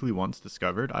of their weekly ones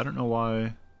discovered? I don't know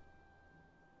why.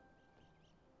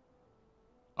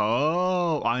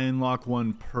 Oh, I unlock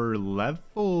one per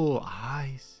level.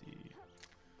 I see.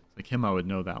 Like him, I would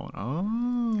know that one.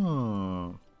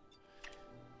 Oh.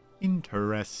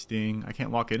 Interesting. I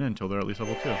can't walk in until they're at least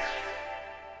level 2.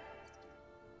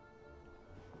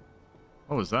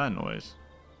 What was that noise?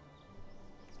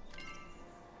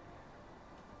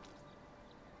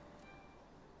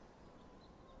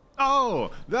 Oh,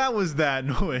 that was that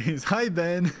noise. Hi,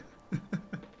 Ben.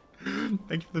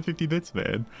 Thank you for the 50 bits,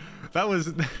 man. That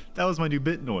was my new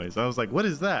bit noise. I was like, what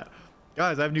is that?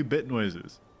 Guys, I have new bit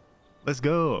noises. Let's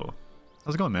go.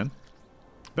 How's it going, man?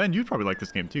 Ben, you'd probably like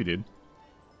this game too, dude.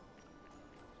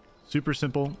 Super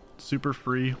simple, super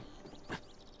free.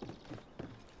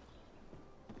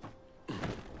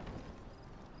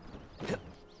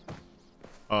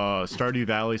 Stardew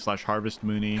Valley / Harvest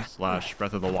Moony /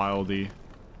 Breath of the Wildy.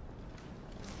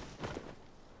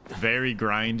 Very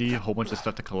grindy, whole bunch of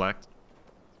stuff to collect.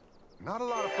 Not a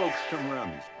lot of folks come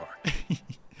around these parts.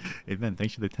 Hey Ben,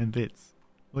 thanks for the 10 bits.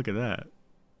 Look at that.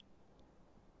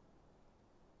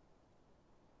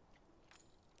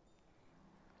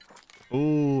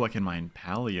 Oh, I can mine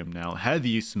pallium now.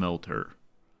 Heavy smelter.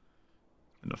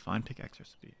 And a fine pickaxe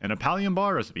recipe. And a pallium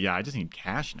bar recipe. Yeah, I just need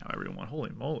cash now, everyone.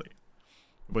 Holy moly.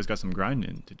 Everybody's got some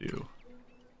grinding to do.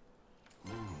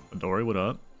 Dory, what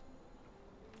up?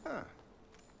 Huh.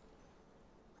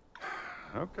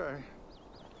 Okay.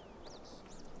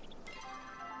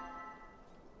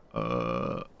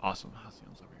 Awesome.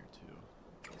 Halcyon's over here too.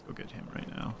 Let's go get him right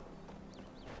now.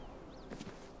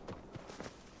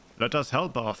 Let us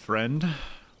help our friend.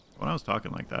 When I was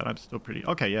talking like that, I'm still pretty...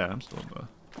 Okay, yeah, I'm still in the...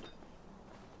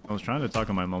 I was trying to talk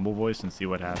in my mumble voice and see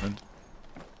what happened.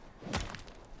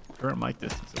 Current mic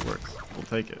distance, it works. We'll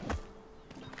take it.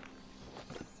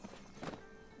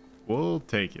 We'll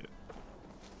take it.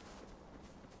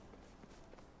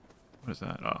 What is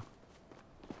that? Oh.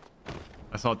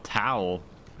 I saw Towel.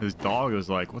 His dog was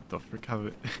like, what the frick?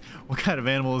 What kind of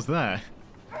animal is that?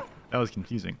 That was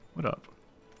confusing. What up?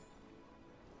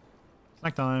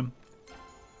 Snack time.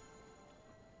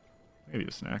 Maybe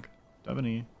a snack.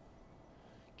 Devony.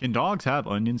 Can dogs have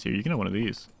onions here? You can have one of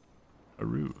these.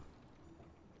 Aru.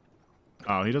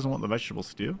 Oh, he doesn't want the vegetable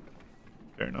stew?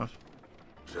 Fair enough.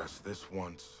 Just this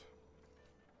once.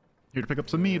 Here to pick up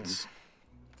some meats.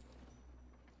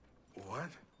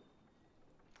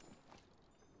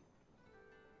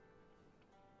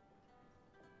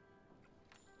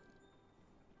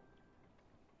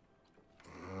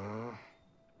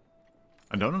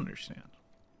 I don't understand.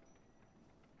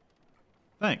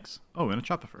 Thanks. Oh, and a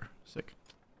chopper fur. Sick.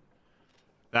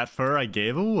 That fur I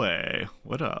gave away.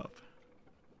 What up?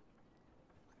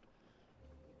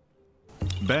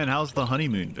 Ben, how's the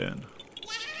honeymoon been?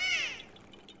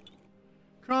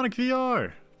 Chronic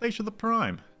VR. Thanks for the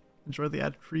prime. Enjoy the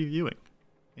ad-free viewing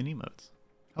in emotes.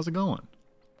 How's it going?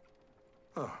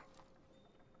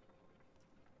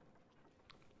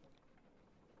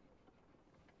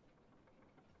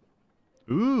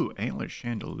 Ooh, antler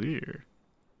chandelier.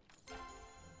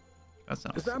 That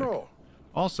sounds Is that sick. all?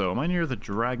 Also, am I near the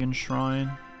dragon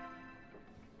shrine?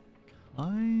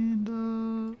 Kind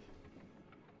of.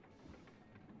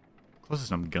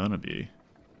 Closest I'm gonna be.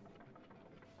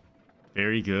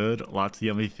 Very good. Lots of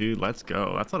yummy food. Let's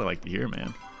go. That's what I like to hear,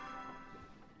 man.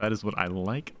 That is what I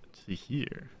like to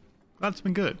hear. Glad it's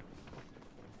been good.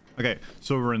 Okay,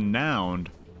 so renowned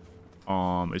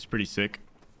is pretty sick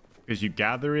because you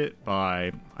gather it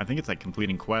by, I think it's like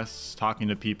completing quests, talking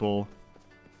to people,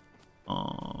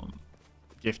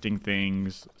 gifting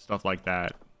things, stuff like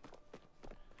that.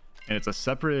 And it's a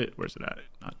separate, where's it at?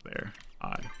 Not there.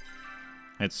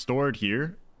 It's stored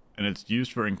here, and it's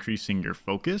used for increasing your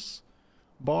focus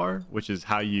bar, which is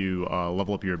how you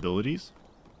level up your abilities.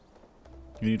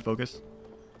 You need focus,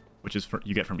 which is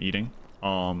you get from eating.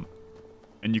 And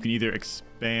you can either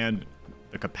expand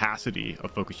the capacity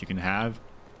of focus you can have,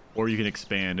 or you can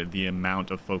expand the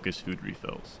amount of focus food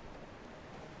refills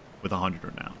with 100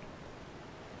 renown.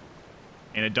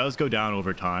 And it does go down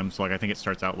over time. So like I think it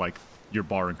starts out like your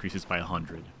bar increases by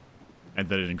 100, and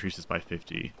then it increases by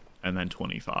 50, and then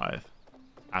 25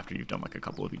 after you've done like a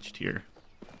couple of each tier.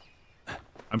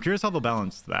 I'm curious how they'll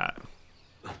balance that.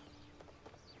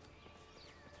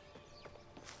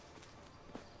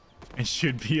 It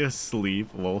should be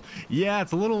asleep. Well, yeah,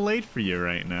 it's a little late for you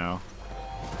right now.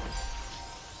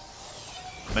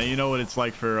 Now you know what it's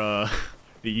like for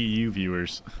the EU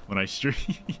viewers when I stream.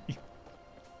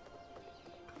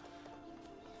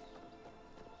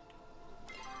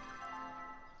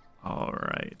 All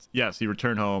right. Yeah, so you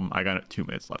return home. I got 2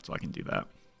 minutes left, so I can do that.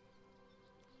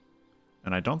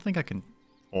 And I don't think I can...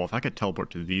 Oh, if I could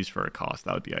teleport to these for a cost,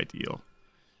 that would be ideal.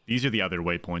 These are the other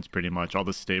waypoints, pretty much. All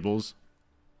the stables.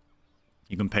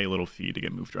 You can pay a little fee to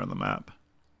get moved around the map.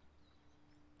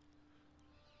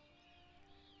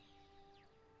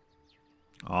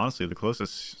 Honestly, the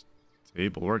closest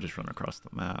stable, or just run across the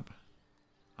map.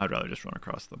 I'd rather just run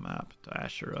across the map to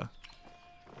Ashura.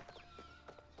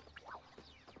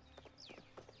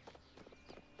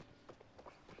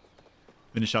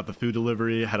 Finish out the food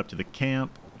delivery, head up to the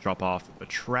camp, drop off the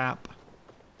trap,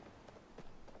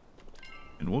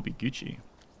 and we'll be Gucci.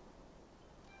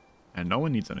 And no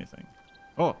one needs anything.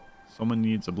 Oh, someone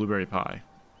needs a blueberry pie.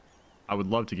 I would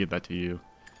love to give that to you,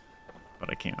 but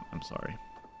I can't. I'm sorry.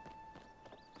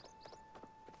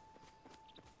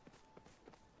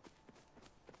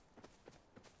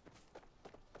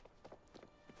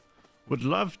 Would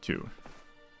love to.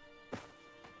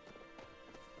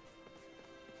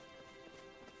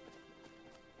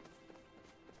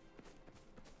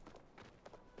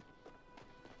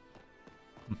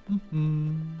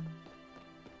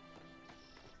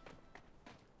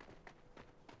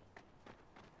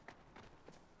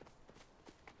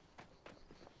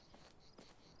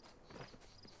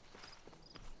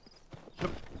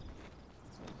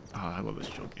 I love this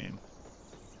chill game.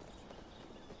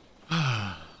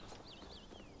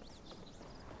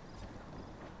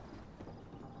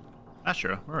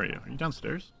 Astra, where are you? Are you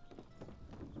downstairs?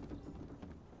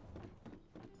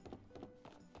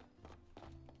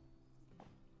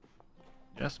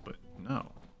 Yes, but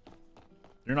no.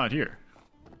 You're not here.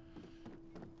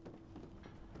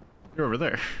 You're over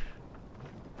there.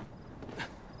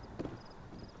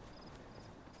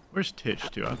 Where's Tish,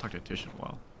 too? I haven't talked to Tish in a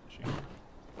while.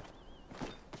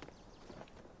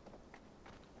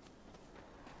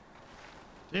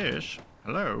 Tish?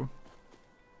 Hello?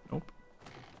 Nope.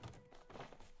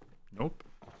 Nope.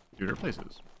 Dude, our place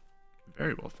is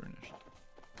very well furnished.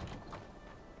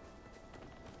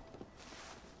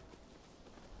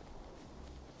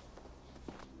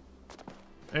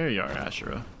 There you are,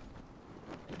 Ashura.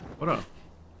 What up?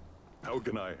 How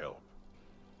can I help?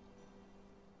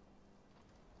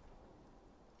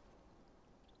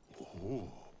 Ooh.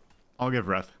 I'll give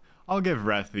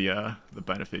Reth the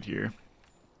benefit here.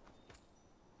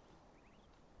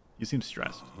 You seem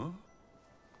stressed. Huh?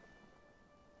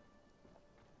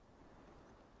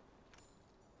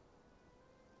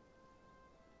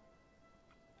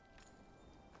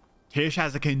 Tish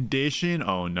has a condition?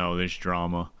 Oh no, there's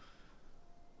drama.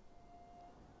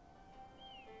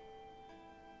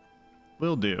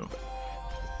 Will do.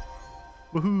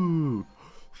 Woohoo!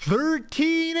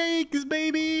 13 eggs,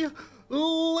 baby.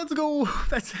 Oh, let's go.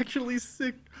 That's actually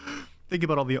sick. Think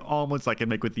about all the omelets I can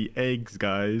make with the eggs,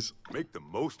 guys. Make the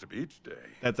most of each day.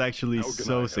 That's actually How can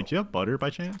so I sick. help? Do you have butter by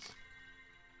chance?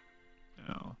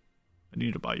 No. I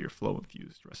need to buy your flow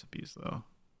infused recipes, though.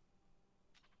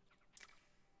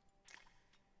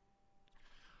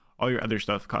 All your other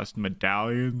stuff costs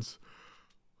medallions.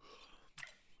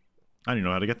 I don't even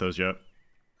know how to get those yet.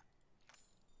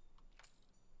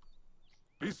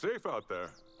 Be safe out there.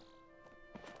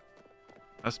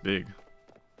 That's big.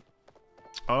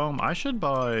 I should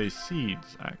buy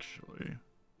seeds, actually.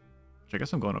 Which I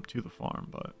guess I'm going up to the farm,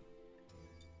 but...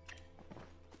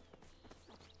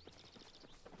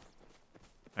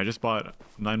 I just bought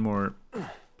 9 more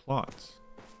plots.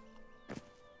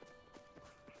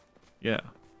 Yeah.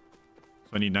 So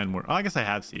I need 9 more. Oh, I guess I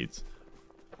have seeds.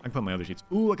 I can put my other seeds.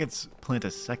 Ooh, I can plant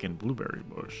a second blueberry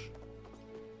bush.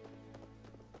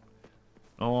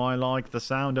 Oh, I like the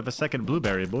sound of a second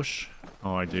blueberry bush.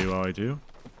 Oh, I do. Oh, I do.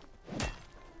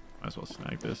 Might as well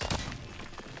snag this.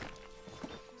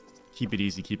 Keep it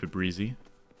easy. Keep it breezy.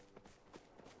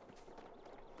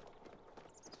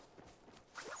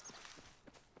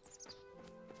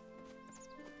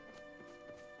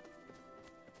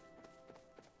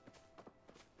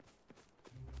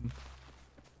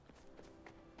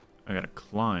 I gotta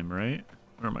climb, right?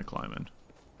 Where am I climbing?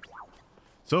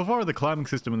 So far, the climbing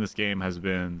system in this game has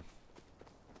been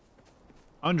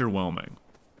underwhelming.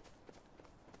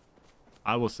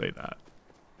 I will say that.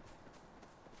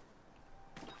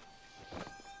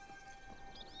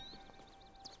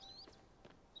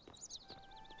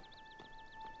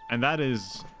 And that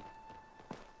is...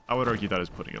 I would argue that is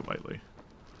putting it lightly.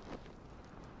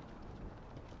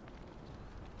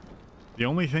 The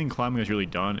only thing climbing has really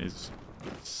done is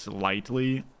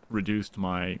slightly reduced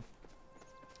my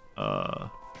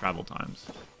travel times.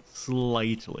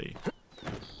 Slightly.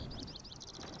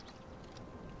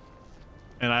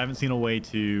 And I haven't seen a way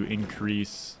to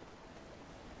increase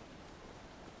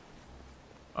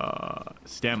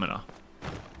stamina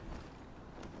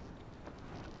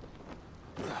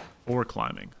for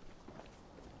climbing.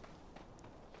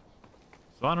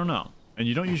 So I don't know. And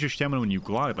you don't use your stamina when you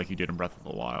glide like you did in Breath of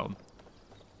the Wild.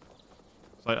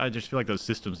 So I just feel like those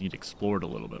systems need explored a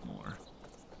little bit more.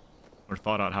 Or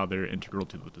thought out how they're integral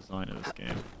to the design of this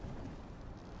game.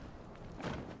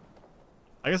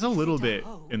 I guess a little bit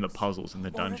in the puzzles and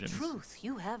the dungeons. Or a truth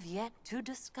you have yet to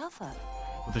discover.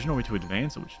 But there's no way to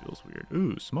advance it, which feels weird.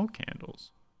 Ooh, smoke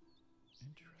candles.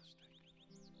 Interesting.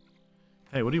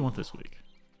 Hey, what do you want this week?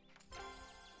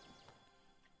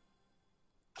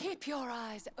 Keep your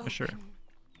eyes open. Sure.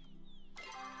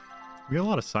 We got a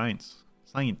lot of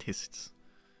scientists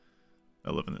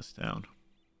that live in this town.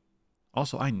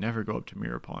 Also, I never go up to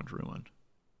Mirror Pond Ruin.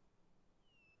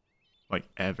 Like,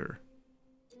 ever.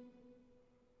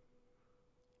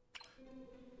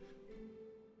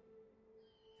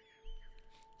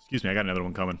 Excuse me, I got another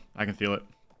one coming. I can feel it.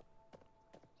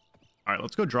 Alright,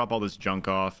 let's go drop all this junk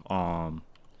off. And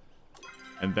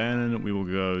then we will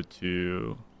go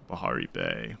to Bahari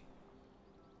Bay.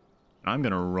 I'm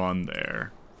gonna run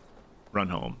there. Run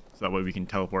home. So that way we can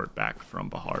teleport back from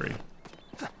Bahari.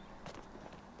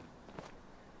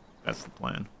 That's the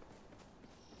plan.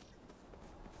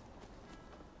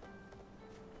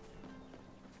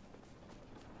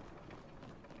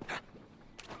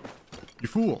 You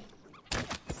fool!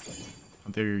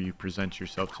 How dare you present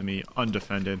yourself to me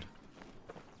undefended.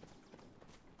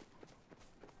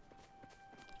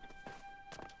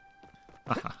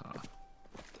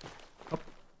 Oh.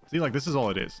 See, like, this is all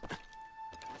it is.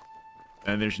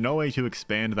 And there's no way to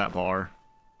expand that bar.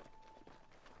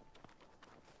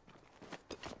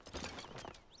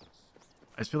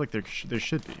 I just feel like there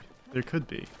should be. There could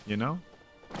be, you know?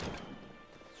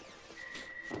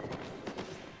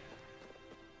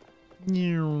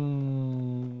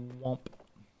 Womp.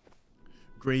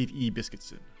 Grave E.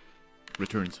 Biscuitson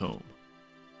returns home.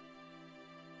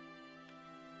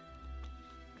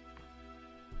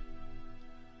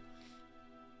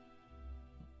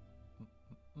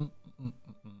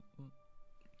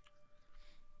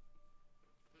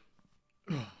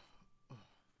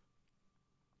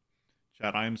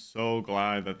 Chad, I am so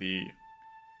glad that the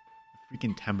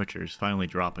freaking temperature is finally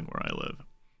dropping where I live.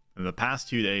 And the past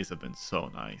 2 days have been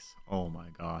so nice. Oh my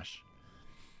gosh.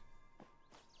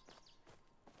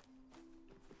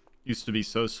 Used to be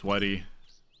so sweaty.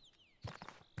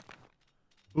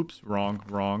 Oops,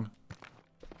 wrong.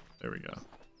 There we go.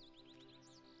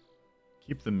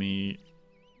 Keep the meat.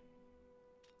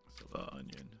 So the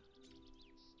onion.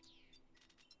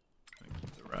 And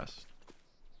keep the rest.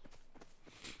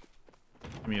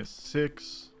 Give me a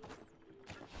 6.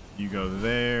 You go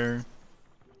there.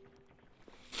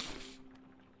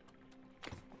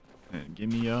 And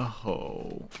give me a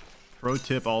hoe. Pro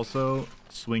tip also,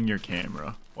 swing your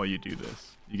camera while you do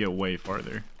this. You get way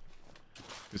farther.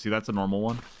 You see, that's a normal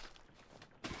one.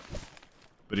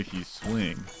 But if you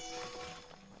swing...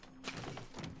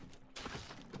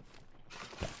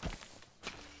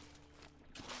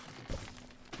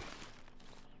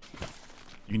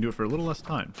 you can do it for a little less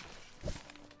time.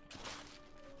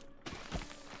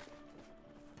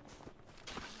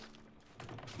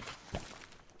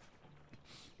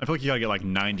 I feel like you gotta get like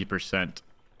 90%.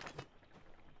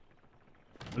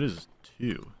 What is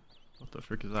 2? What the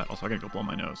frick is that? Also, I gotta go blow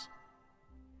my nose.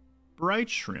 Bright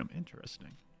shrimp.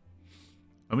 Interesting.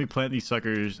 Let me plant these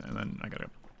suckers, and then I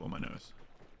gotta blow my nose.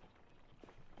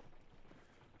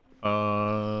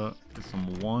 Get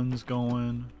some ones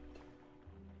going.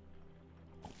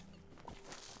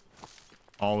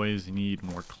 Always need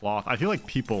more cloth. I feel like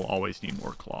people always need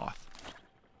more cloth.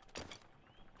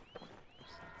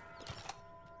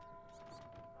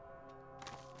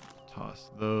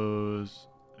 Toss those.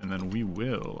 And then we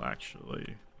will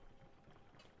actually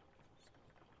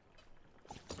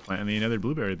plant me another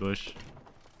blueberry bush.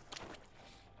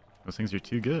 Those things are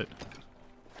too good.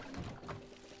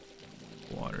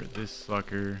 Water this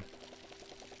sucker.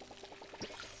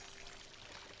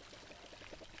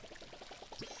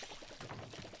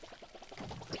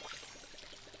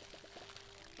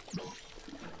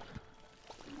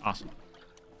 Awesome.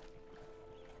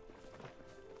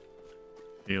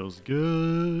 Feels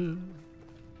good.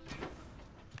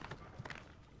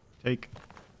 Take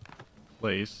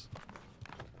place.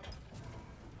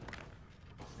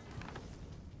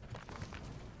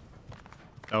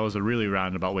 That was a really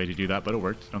roundabout way to do that, but it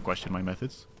worked. Don't question my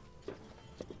methods.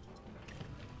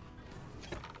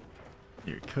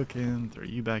 You're cooking. Throw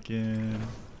you back in.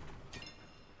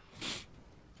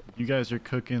 You guys are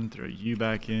cooking. Throw you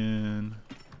back in.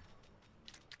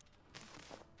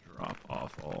 Drop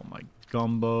off all my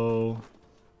gumbo.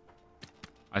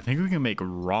 I think we can make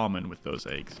ramen with those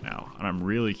eggs now. And I'm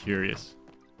really curious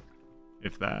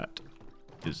if that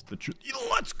is the truth.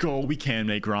 Let's go. We can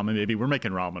make ramen, baby. We're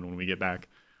making ramen when we get back.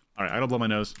 All right, I gotta blow my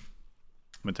nose.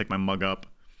 I'm gonna take my mug up.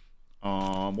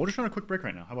 We'll just run a quick break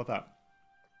right now. How about that?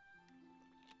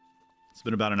 It's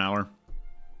been about an hour.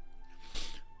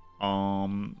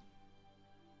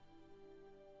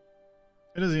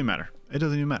 It doesn't even matter. It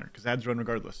doesn't even matter because ads run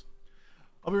regardless.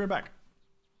 I'll be right back.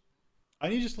 I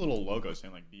need just a little logo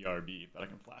saying like BRB that I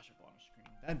can flash up on a screen.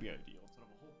 That'd be ideal instead of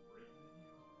a whole break.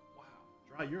 Wow,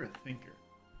 Dry, you're a thinker.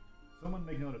 Someone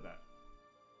make note of that.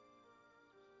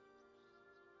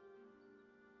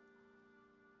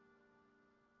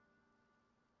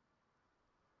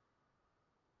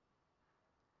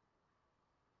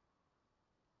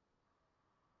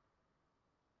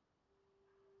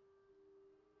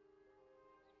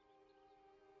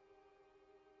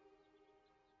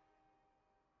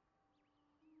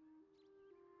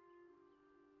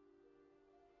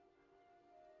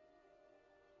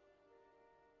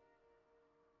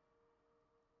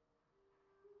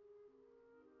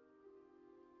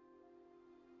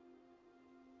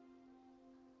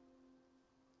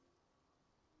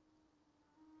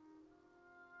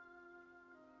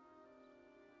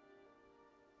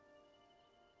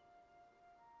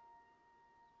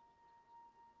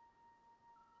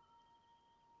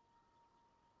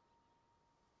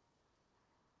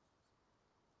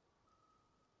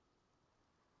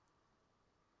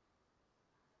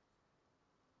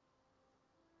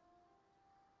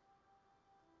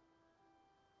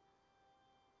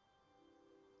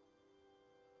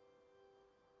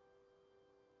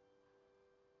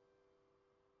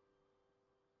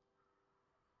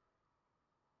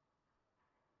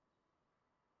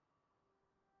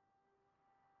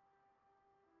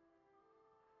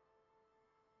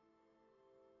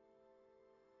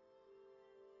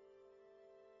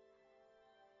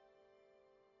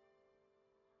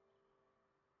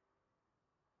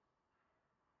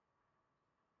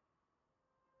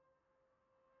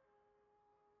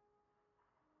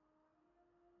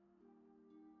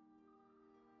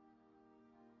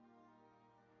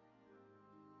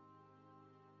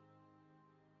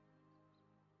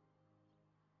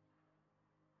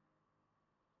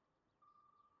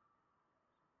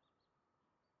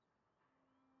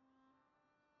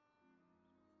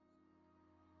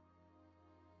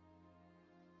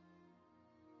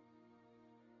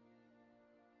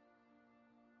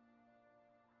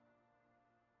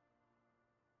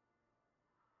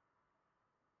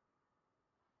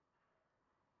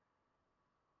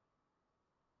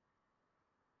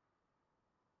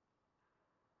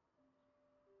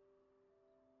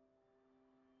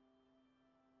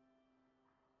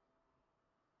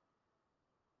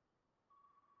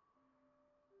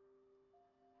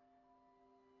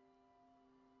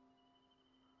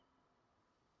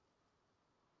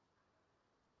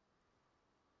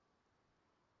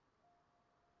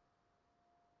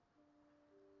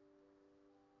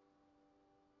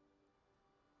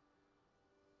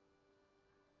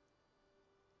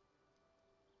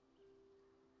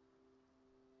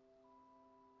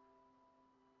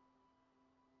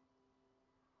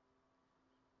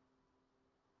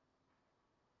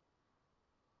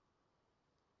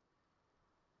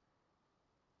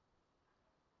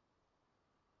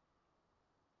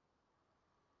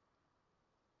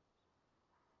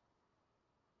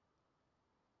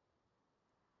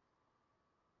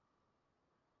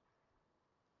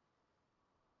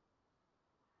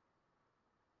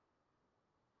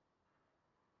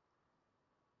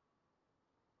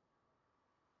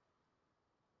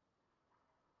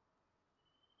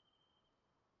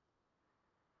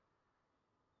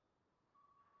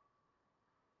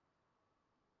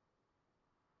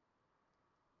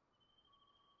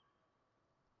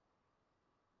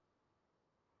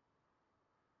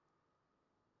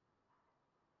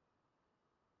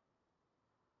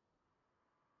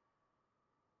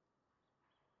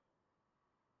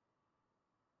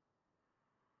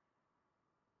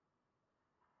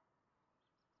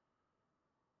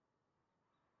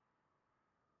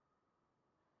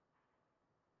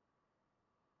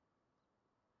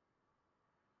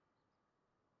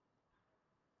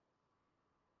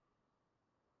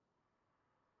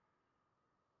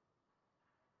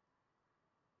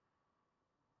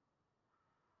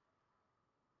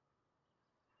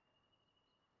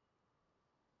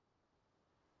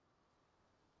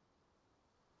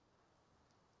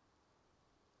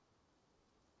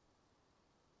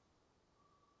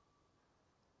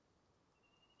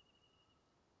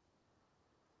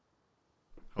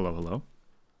 Hello, hello.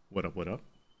 What up, what up?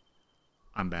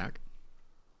 I'm back.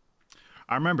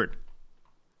 I remembered.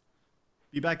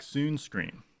 Be back soon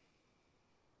screen.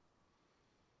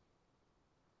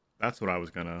 That's what I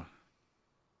was gonna...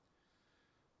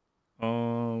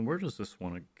 where does this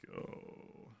want to go?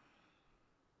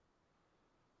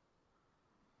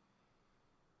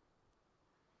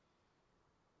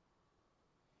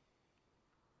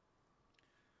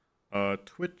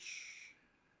 Twitch.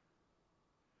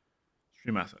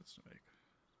 Stream assets to make.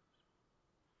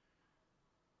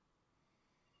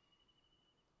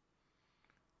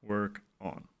 Work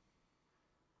on.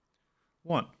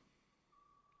 1.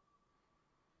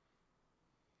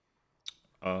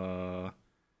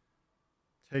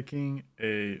 Taking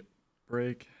a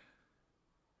break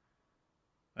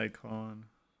icon.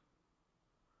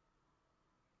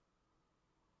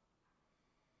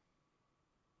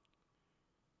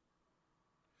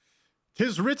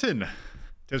 Tis written.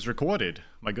 Tis recorded.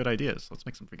 My good ideas. Let's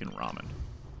make some freaking ramen.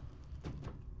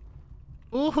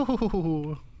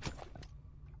 Ooh.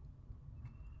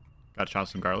 Gotta chop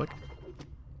some garlic.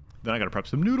 Then I gotta prep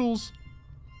some noodles.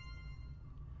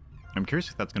 I'm curious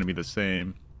if that's gonna be the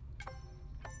same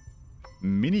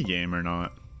mini game or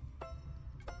not.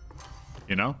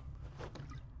 You know?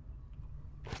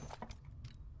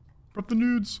 Prep the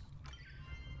nudes.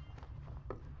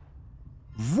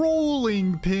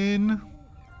 Rolling pin.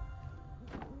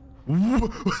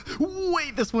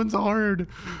 Wait, this one's hard.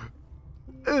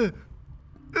 Okay,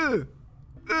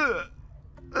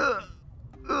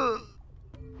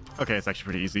 it's actually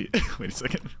pretty easy. Wait a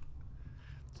second.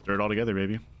 Stir it all together,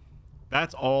 baby.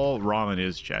 That's all ramen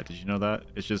is, chat. Did you know that?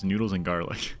 It's just noodles and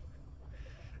garlic.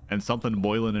 And something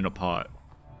boiling in a pot.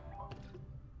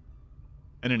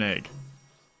 And an egg.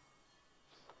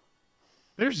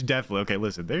 There's definitely... Okay,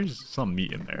 listen. There's some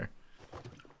meat in there.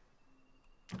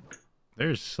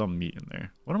 There's some meat in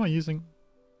there. What am I using?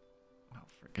 Oh,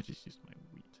 frick. I just used my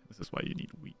wheat. This is why you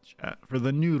need wheat, chat. For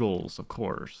the noodles, of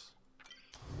course.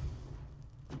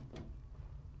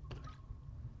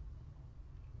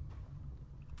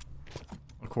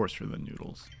 Of course, for the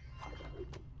noodles.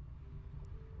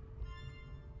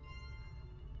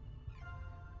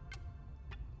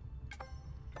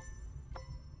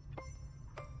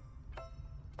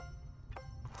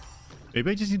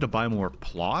 Maybe I just need to buy more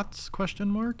plots? Question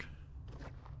mark.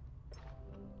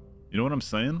 You know what I'm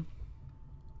saying?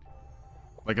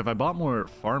 Like if I bought more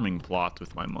farming plots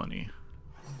with my money.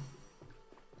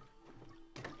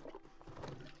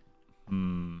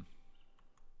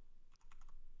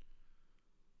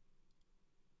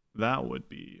 That would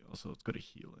be... Also, let's go to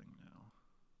healing now.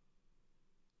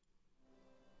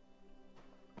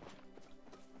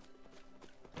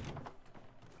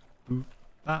 Boop,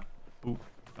 bop, boop,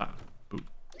 bop, boop,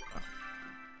 bop,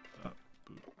 bop,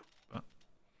 boop, bop.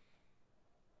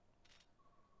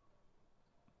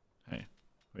 Hey,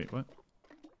 wait, what?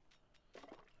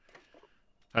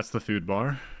 That's the food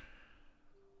bar.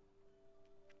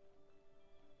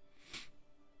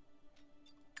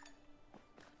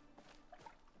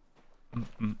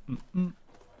 Boom,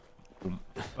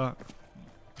 ba,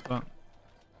 ba.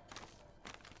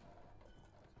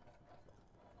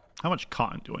 How much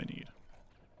cotton do I need?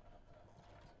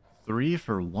 3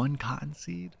 for 1 cotton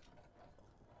seed?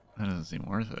 That doesn't seem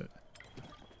worth it.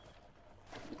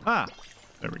 Ah,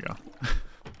 there we go.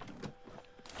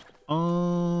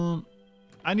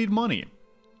 I need money.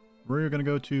 We're gonna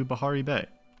go to Bahari Bay.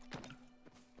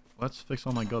 Let's fix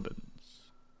all my gubbins.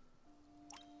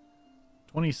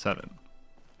 27.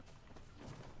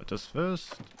 But just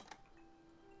first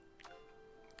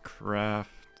craft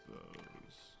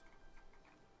those.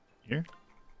 Here?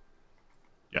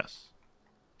 Yes.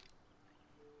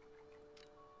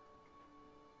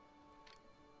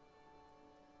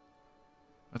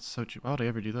 That's so cheap. Why would I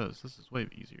ever do those? This is way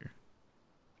easier.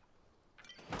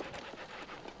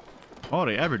 Why would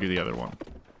I ever do the other one?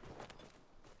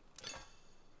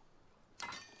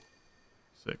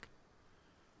 Sick.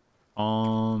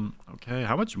 Okay.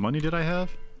 How much money did I have?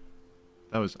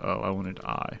 That was... Oh, I wanted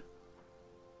I.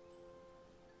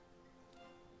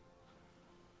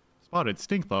 Spotted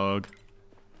stink bug.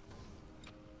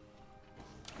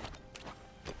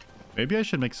 Maybe I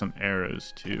should make some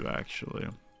arrows too, actually.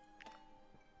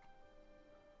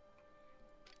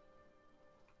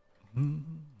 And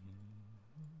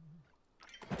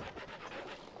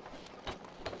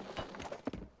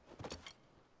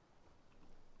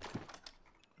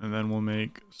then we'll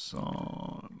make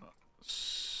some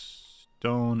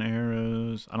stone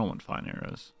arrows. I don't want fine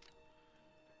arrows.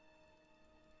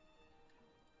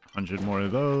 100 more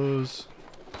of those.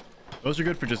 Those are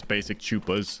good for just basic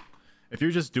chupas. If you're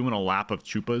just doing a lap of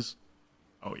chupas,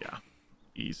 oh yeah,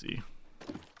 Easy.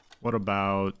 What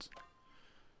about...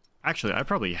 Actually, I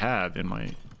probably have in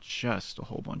my chest a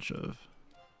whole bunch of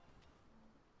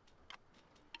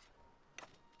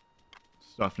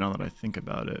stuff now that I think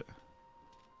about it.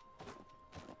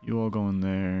 You all go in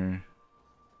there.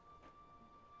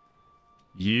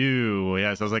 You,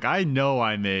 yes, I was like, I know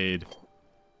I made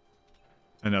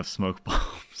enough smoke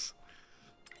bombs.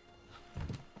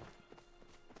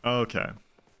 Okay.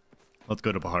 Let's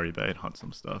go to Bahari Bay and hunt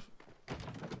some stuff.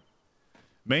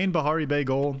 Main Bahari Bay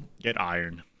goal, get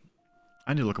iron.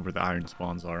 I need to look up where the iron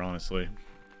spawns are, honestly.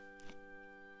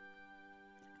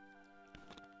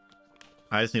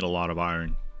 I just need a lot of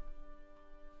iron.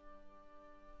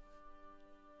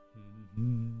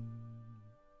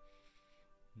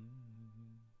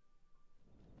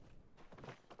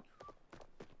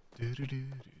 Let's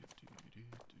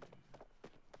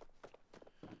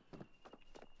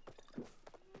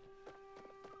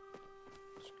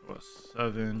go a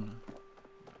 7.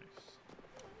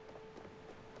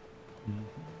 Nice.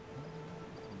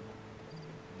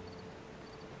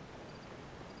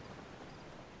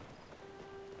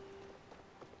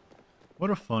 What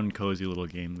a fun, cozy little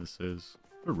game this is.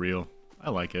 For real.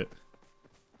 I like it.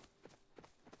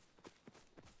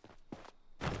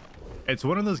 It's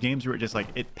one of those games where it just like,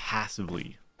 it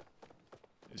passively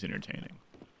is entertaining.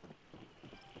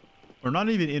 Or not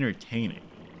even entertaining.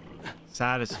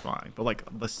 Satisfying. But like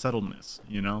the subtleness,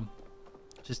 you know?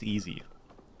 Just easy.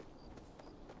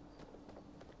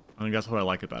 I think that's what I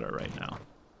like about it right now.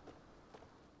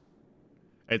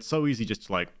 It's so easy just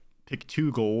to like pick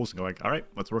 2 goals and go like, all right,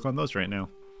 let's work on those right now.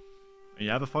 And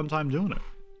you have a fun time doing it.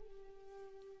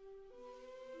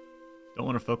 Don't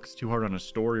want to focus too hard on a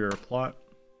story or a plot.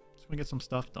 Just want to get some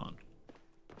stuff done.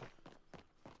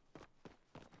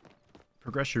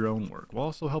 Progress your own work while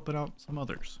also helping out some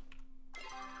others.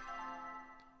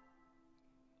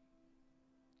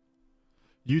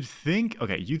 You'd think,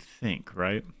 okay, you'd think,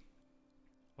 right?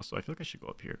 Also, I feel like I should go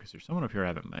up here because there's someone up here I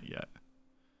haven't met yet.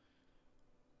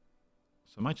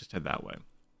 So I might just head that way.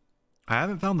 I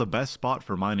haven't found the best spot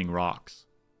for mining rocks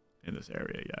in this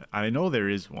area yet. I know there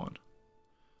is one.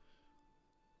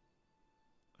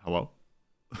 Hello?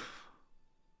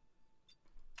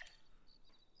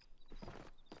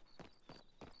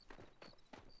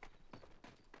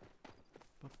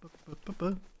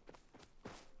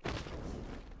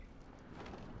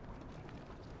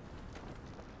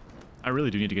 I really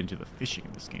do need to get into the fishing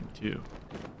in this game too.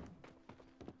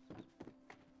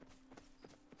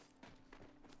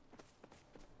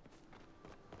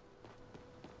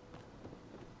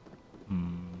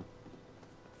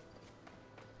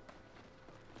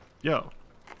 Yo.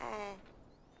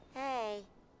 Hey.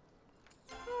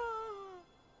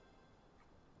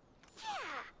 Yeah,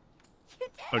 you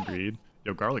did. Agreed.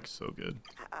 Yo, garlic's so good.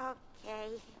 Okay.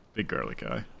 Big garlic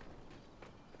guy.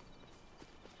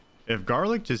 If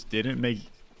garlic just didn't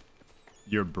make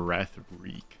your breath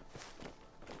reek.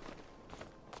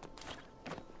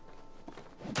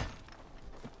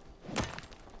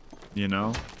 You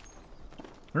know?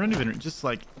 We're not even just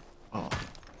like, oh,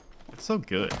 it's so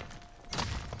good.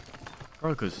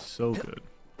 Garlic is so good.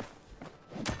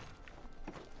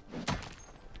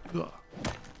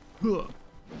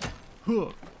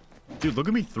 Dude, look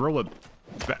at me throw it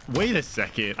back. Wait a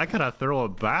second. I gotta throw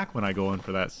it back when I go in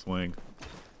for that swing.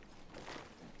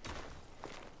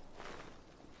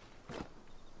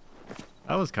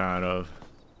 That was kind of...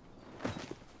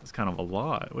 That's kind of a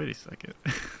lot. Wait a second.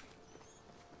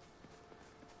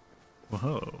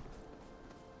 Whoa.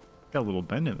 Got a little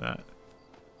bend in that.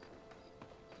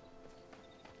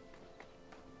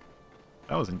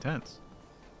 That was intense.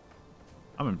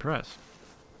 I'm impressed.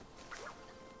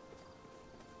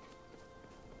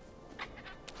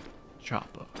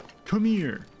 Choppa, come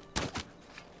here.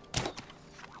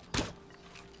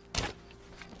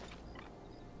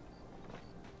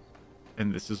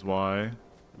 And this is why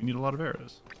we need a lot of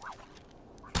arrows.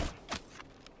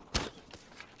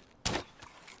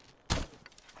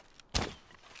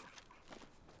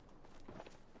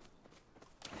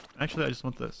 Actually, I just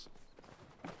want this.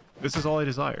 This is all I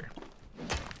desire.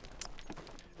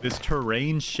 This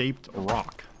terrain-shaped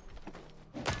rock.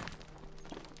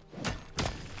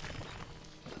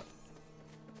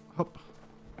 Hop.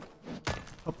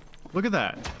 Hop. Look at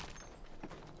that.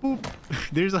 Boop.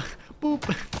 There's a...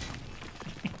 Boop.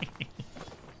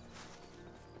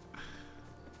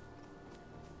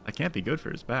 That can't be good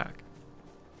for his back.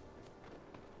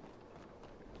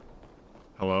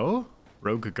 Hello?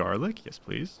 Rogue garlic? Yes,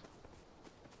 please.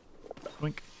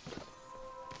 Boink.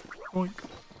 Boink.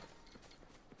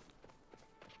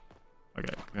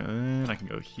 Okay, and I can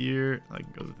go here. I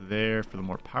can go there for the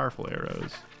more powerful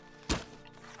arrows.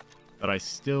 that I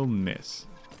still miss.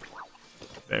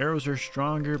 The arrows are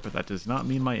stronger, but that does not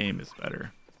mean my aim is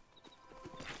better.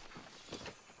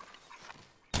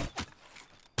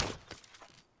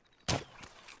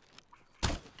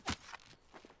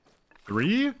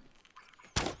 Three?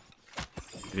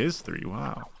 It is three,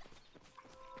 wow.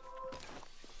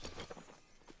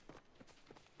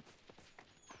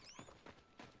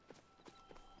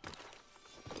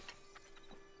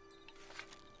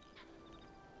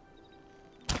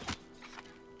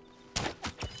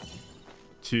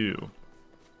 Two.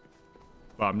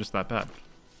 Wow, I'm just that bad.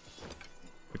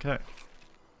 Okay.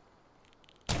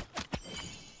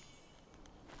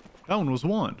 That one was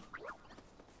one.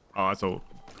 Oh, that's a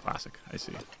classic. I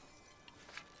see.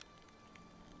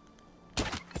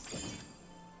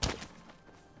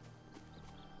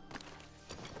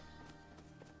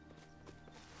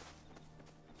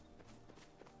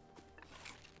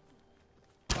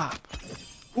 Ah.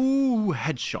 Ooh,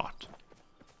 headshot.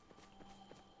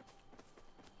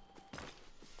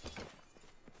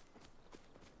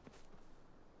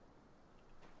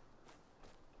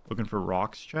 Looking for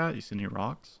rocks, chat? You see any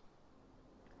rocks?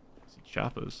 I see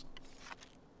chappas.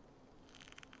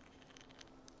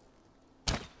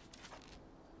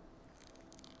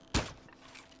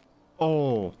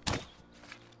 Oh.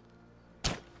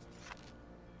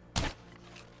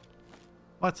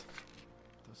 What?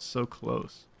 That was so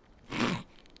close.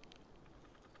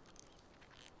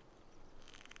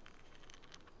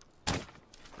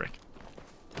 Frick.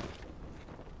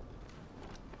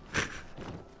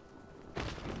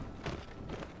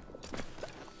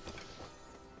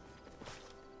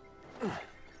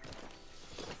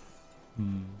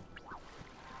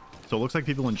 So it looks like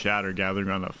people in chat are gathering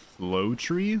around a flow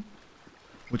tree,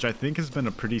 which I think has been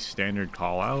a pretty standard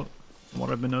call out from what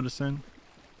I've been noticing.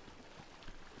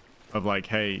 Of like,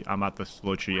 hey, I'm at the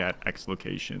flow tree at X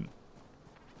location.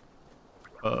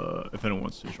 If anyone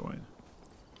wants to join.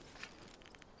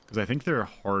 Because I think they're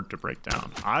hard to break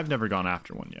down. I've never gone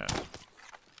after one yet.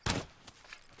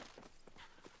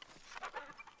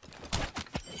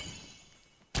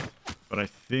 But I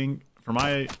think, from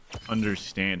my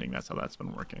understanding, that's how that's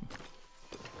been working.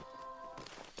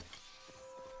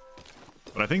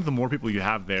 But I think the more people you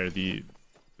have there, the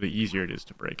easier it is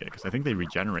to break it. Because I think they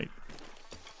regenerate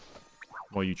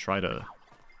while you try to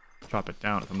chop it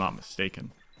down, if I'm not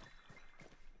mistaken.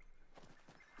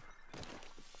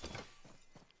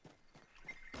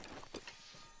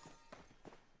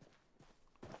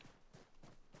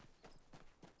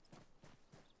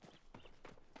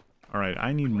 Alright,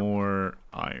 I need more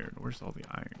iron. Where's all the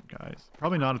iron, guys?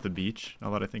 Probably not at the beach, now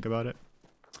that I think about it.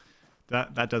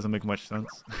 That doesn't make much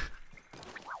sense.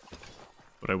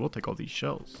 But I will take all these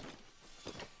shells.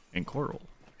 And coral.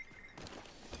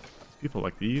 People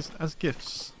like these as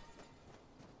gifts.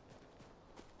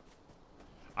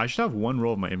 I should have one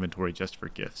row of my inventory just for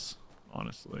gifts,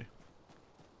 honestly.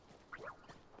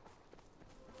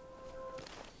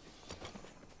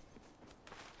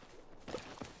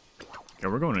 Okay,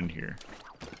 we're going in here.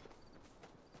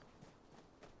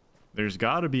 There's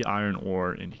got to be iron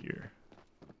ore in here.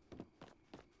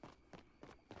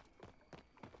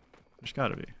 There's got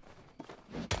to be.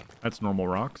 That's normal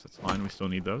rocks. That's fine. We still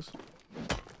need those.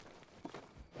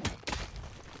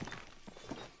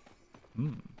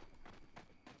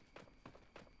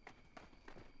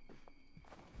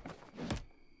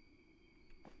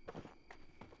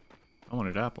 I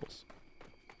wanted apples.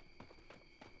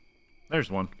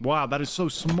 There's one. Wow, that is so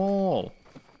small.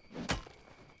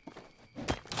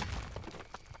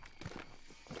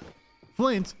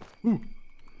 Flint! Ooh.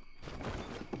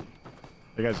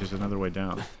 Hey guys, there's another way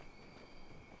down.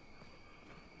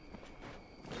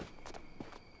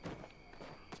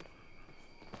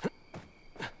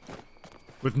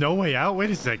 With no way out? Wait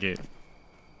a second.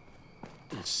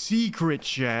 Secret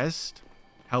chest.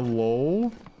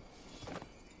 Hello?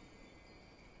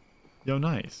 Yo,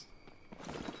 nice.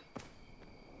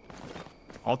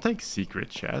 I'll take secret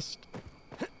chest.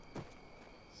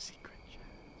 Secret chest.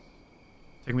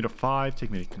 Take me to 5. Take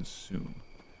me to consume.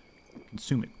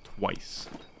 Consume it twice.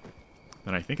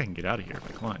 Then I think I can get out of here if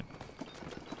I climb.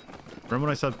 Remember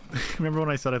when I said remember when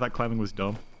I said I thought climbing was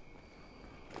dumb?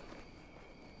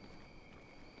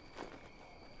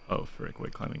 Oh, frick,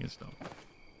 wait, climbing is dumb.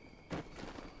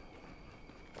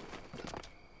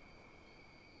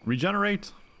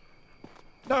 Regenerate!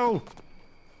 No!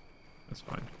 That's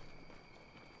fine.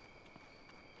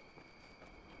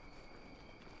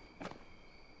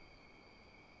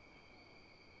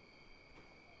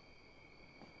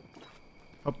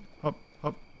 Up, up,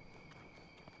 up.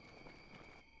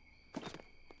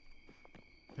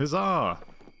 Huzzah!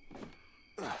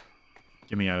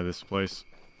 Get me out of this place.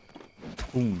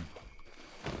 Boom.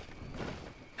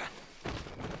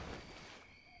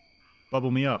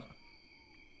 Bubble me up.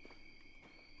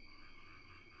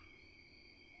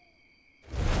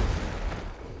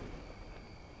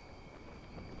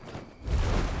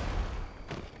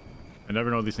 I never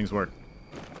know these things work.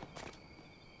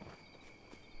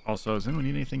 Also, does anyone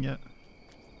need anything yet?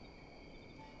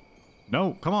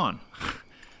 No, come on.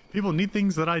 People need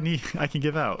things that I can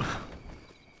give out.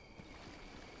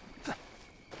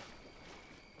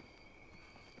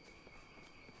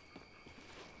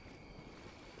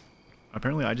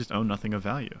 Apparently, I just own nothing of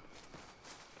value.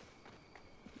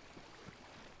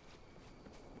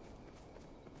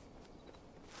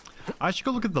 I should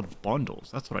go look at the bundles.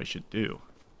 That's what I should do.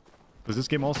 Because this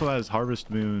game also has Harvest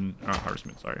Moon,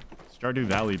 sorry. Stardew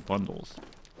Valley bundles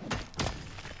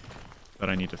that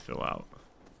I need to fill out.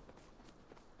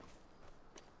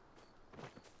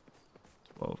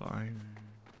 12 iron.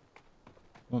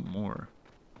 Want more.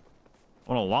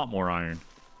 Want a lot more iron.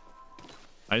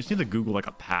 I just need to Google like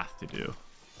a path to do.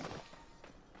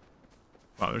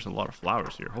 Wow, there's a lot of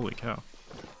flowers here. Holy cow.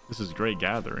 This is great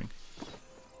gathering.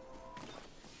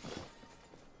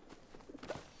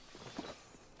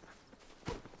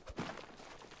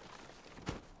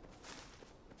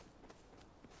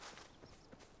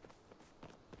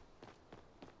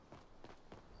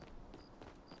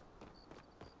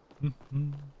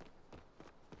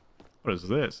 What is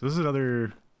this? This is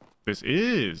another... This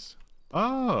is...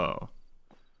 Oh.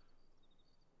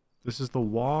 This is the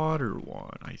water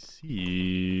one. I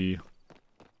see.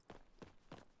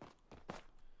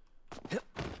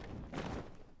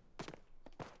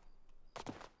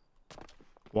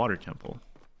 Water temple.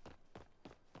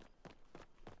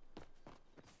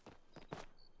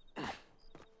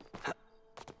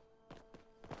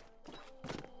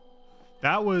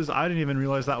 That was... I didn't even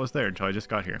realize that was there until I just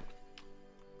got here.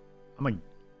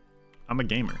 I'm a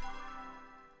gamer.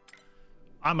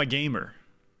 I'm a gamer.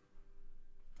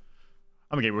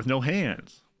 I'm a gamer with no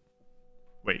hands.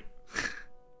 Wait.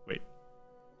 Wait.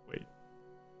 Wait.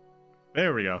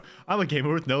 There we go. I'm a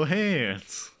gamer with no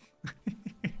hands.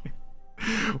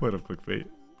 What a clickbait.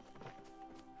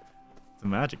 It's a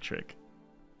magic trick.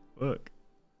 Look.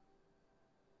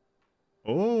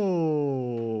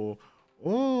 Oh.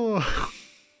 Oh.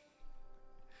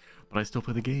 But I still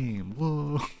play the game.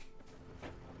 Whoa.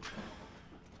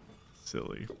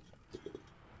 Silly.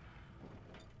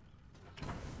 You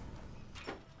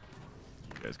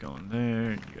guys going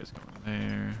there. You guys going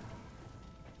there.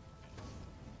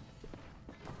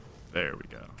 There we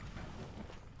go.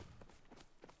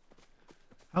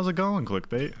 How's it going,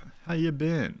 clickbait? How you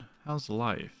been? How's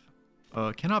life?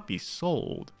 Cannot be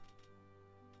sold.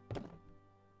 It's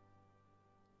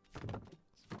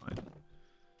fine.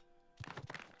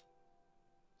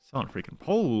 Selling freaking...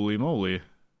 Holy moly.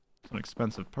 It's an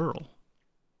expensive pearl.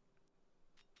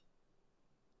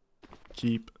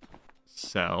 Keep.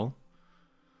 Sell.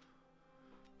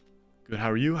 Good, how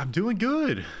are you? I'm doing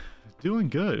good. Doing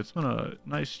good. It's been a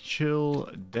nice chill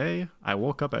day. I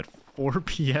woke up at 4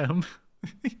 p.m.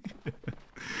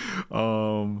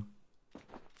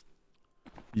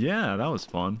 Yeah, that was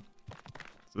fun.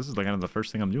 So this is like kind of the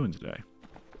first thing I'm doing today.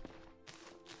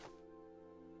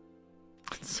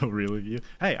 It's so real of you.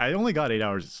 Hey, I only got 8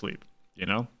 hours of sleep, you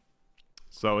know?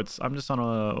 So I'm just on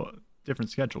a different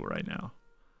schedule right now.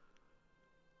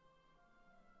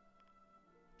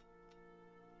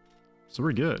 So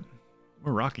we're good.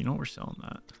 We're rocking. Oh, we're selling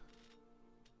that.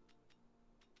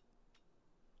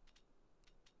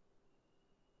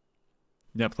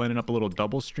 Yeah, planning up a little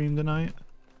double stream tonight.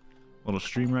 A little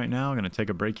stream right now. Gonna take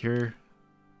a break here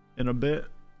in a bit.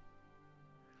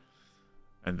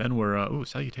 And then we're, ooh,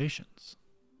 salutations.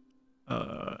 Then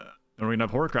we're gonna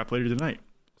have Horrorcraft later tonight.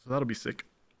 So that'll be sick.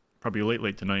 Probably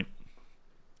late tonight.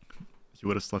 You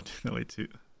would have slept in that late too.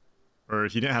 Or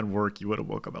if you didn't have work, you would have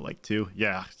woke up at like 2.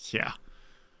 Yeah.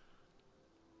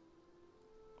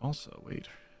 Also, wait.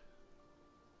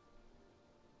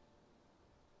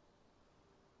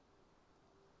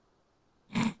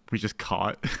 We just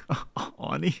caught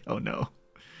Ani? Oh no.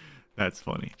 That's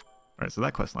funny. Alright, so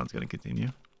that quest line's gonna continue.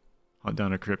 Hunt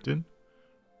down a cryptid.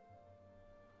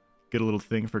 Get a little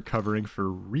thing for covering for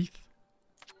Wreath.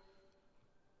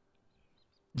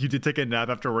 You did take a nap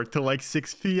after work till like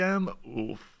 6 p.m.?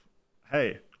 Oof.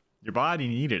 Hey, your body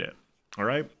needed it.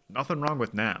 Alright? Nothing wrong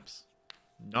with naps.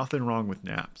 Nothing wrong with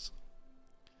naps.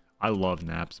 I love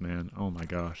naps, man. Oh my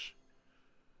gosh.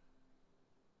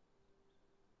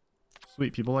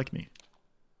 Sweet, people like me.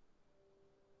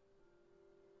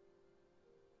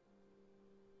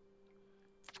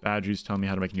 Badger's telling me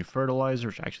how to make new fertilizer,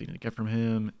 which I actually need to get from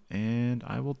him. And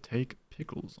I will take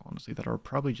pickles, honestly, that are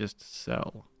probably just to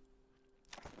sell.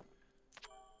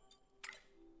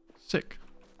 Sick.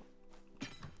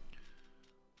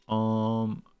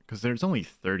 Because there's only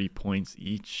 30 points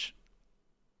each.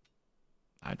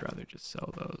 I'd rather just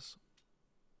sell those.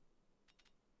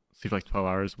 See, like 12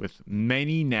 hours with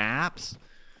many naps.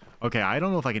 Okay, I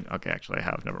don't know if I can. Okay, actually, I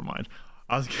have. Never mind.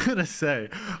 I was gonna say,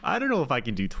 I don't know if I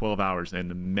can do 12 hours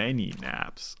and many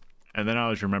naps. And then I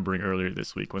was remembering earlier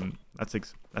this week when that's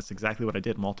exactly what I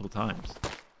did multiple times.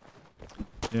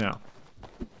 Yeah.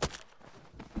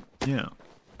 Yeah.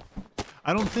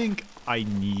 I don't think I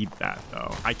need that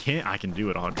though. I can do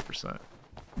it 100%.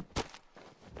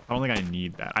 I don't think I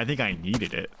need that. I think I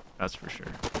needed it. That's for sure.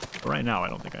 But right now, I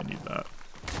don't think I need that.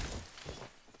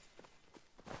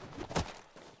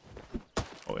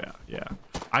 Oh yeah, yeah.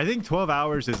 I think 12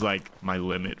 hours is like my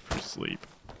limit for sleep.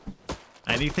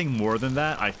 Anything more than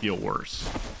that, I feel worse.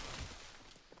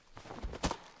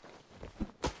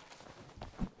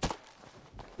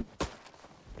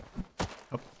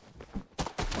 Up.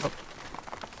 Up.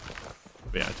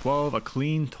 But yeah, 12, a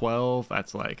clean 12,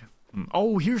 that's like...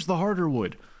 Oh, here's the harder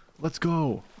wood. Let's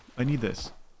go. I need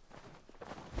this.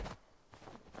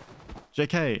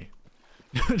 JK.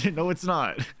 No, it's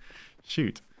not.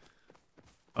 Shoot.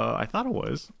 I thought it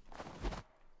was.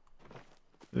 Are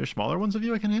there smaller ones of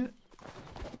you I can hit?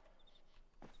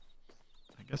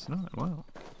 I guess not. Wow.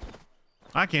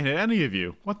 I can't hit any of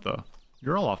you. What the?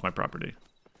 You're all off my property.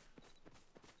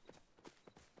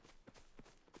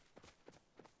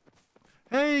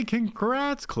 Hey,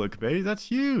 congrats, clickbait. That's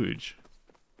huge.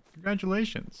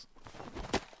 Congratulations.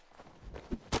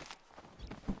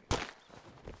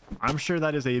 I'm sure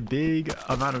that is a big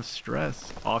amount of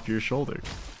stress off your shoulders.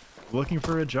 Looking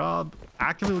for a job,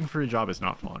 actively looking for a job is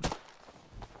not fun.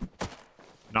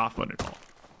 Not fun at all.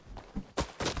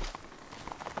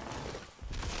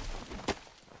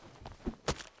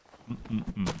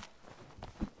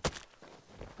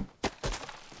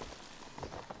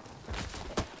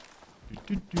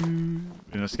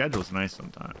 And the schedule's nice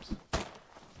sometimes.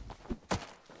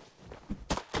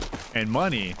 And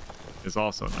money is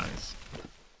also nice.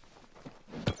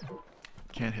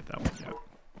 Can't hit that one yet.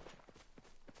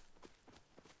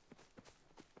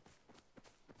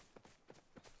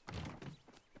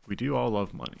 We do all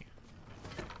love money.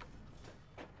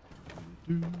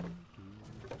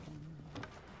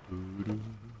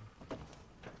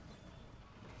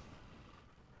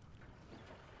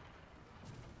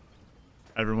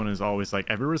 Everyone is always like,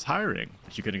 everyone's hiring,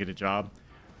 but you couldn't get a job.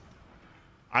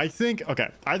 I think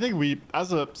we,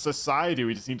 as a society,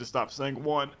 we just need to stop saying,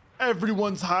 one,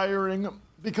 everyone's hiring,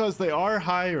 because they are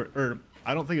hiring. Or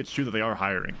I don't think it's true that they are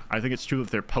hiring. I think it's true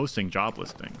that they're posting job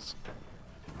listings.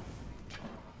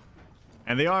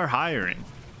 And they are hiring,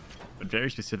 but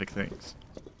very specific things.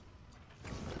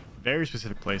 Very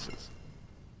specific places.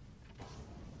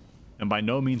 And by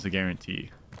no means a guarantee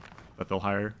that they'll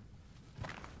hire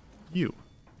you,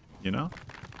 you know?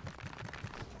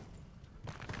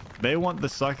 They want the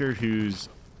sucker who's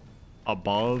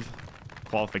above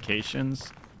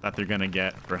qualifications that they're gonna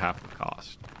get for half the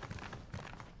cost.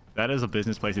 That is a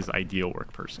business place's ideal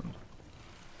work person.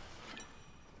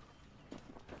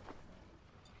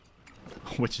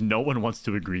 Which no one wants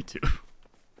to agree to.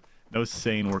 No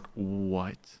sane work.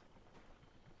 What?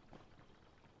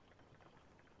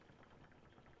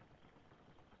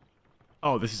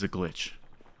 Oh, this is a glitch.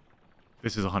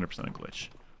 This is 100% a glitch.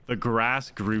 The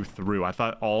grass grew through. I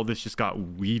thought all this just got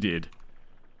weeded.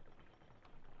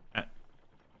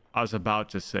 I was about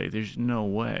to say, there's no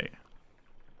way.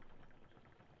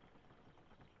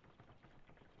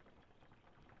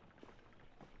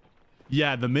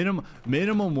 Yeah, the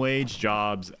minimum wage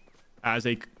jobs as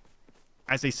a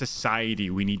society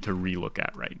we need to relook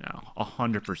at right now.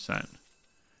 100%.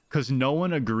 Because no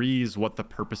one agrees what the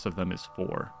purpose of them is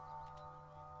for.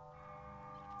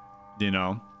 You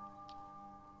know?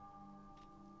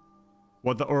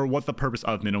 What the purpose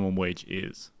of minimum wage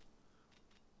is.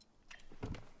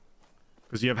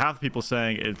 Because you have half the people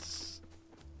saying it's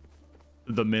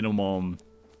the minimum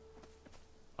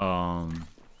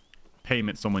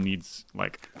payment someone needs,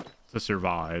 like, to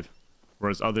survive,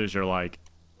 whereas others are like,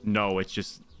 no, it's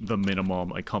just the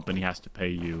minimum a company has to pay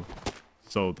you,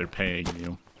 so they're paying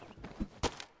you.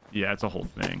 Yeah, it's a whole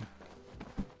thing.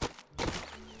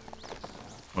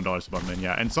 $1 above min,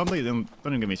 yeah. And somebody, don't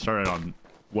even get me started on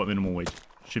what minimum wage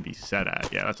should be set at.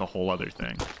 Yeah, that's a whole other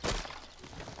thing.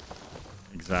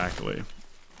 Exactly.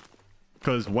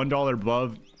 Because $1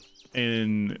 above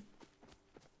in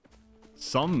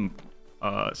some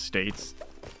states,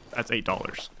 that's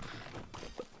 $8.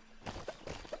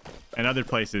 And other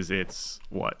places, it's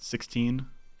what, 16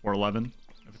 or 11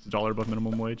 if It's $1 above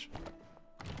minimum wage.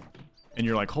 And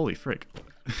you're like, holy frick.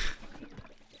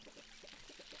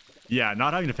 Yeah,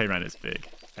 not having to pay rent is big.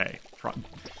 Hey,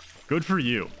 good for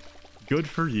you. Good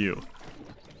for you.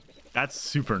 That's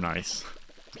super nice.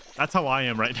 That's how I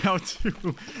am right now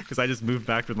too, because I just moved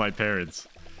back with my parents.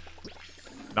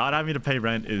 Not having to pay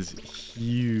rent is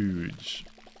huge.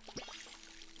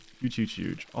 Huge, huge,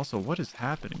 huge. Also, what is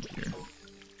happening here?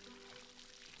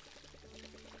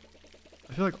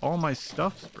 I feel like all my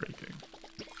stuff's breaking.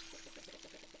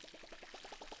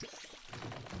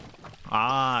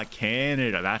 Ah,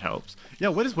 Canada. That helps. Yeah,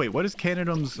 what is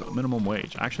Canada's minimum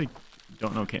wage? I actually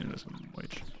don't know Canada's minimum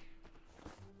wage.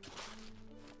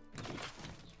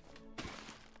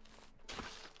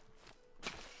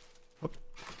 Up.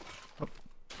 Up.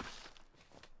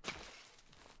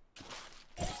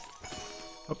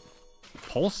 Up.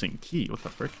 Pulsing key. What the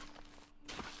frick?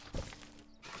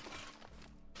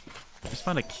 Just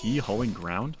found a key hauling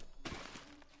ground.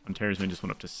 Ontario's man just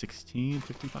went up to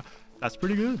 1655. That's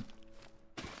pretty good.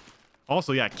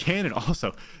 Also, yeah, Canada.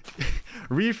 Also,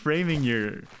 reframing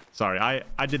your... Sorry,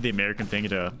 I did the American thing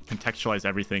to contextualize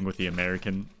everything with the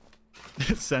American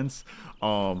sense.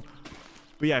 But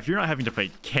yeah, if you're not having to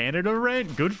pay Canada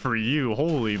rent, good for you.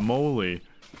 Holy moly.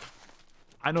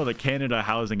 I know the Canada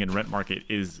housing and rent market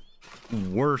is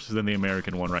worse than the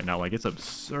American one right now. Like, it's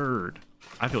absurd.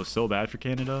 I feel so bad for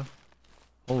Canada.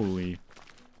 Holy.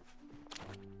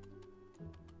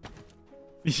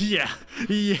 Yeah.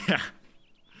 Yeah.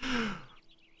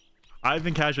 I've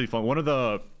been casually following one of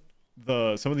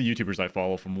some of the YouTubers I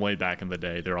follow from way back in the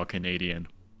day. They're all Canadian.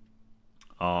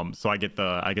 So I get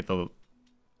the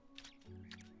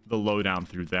lowdown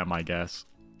through them, I guess.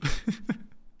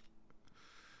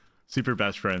 Super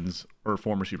best friends or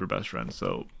former super best friends.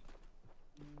 So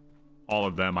all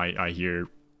of them I hear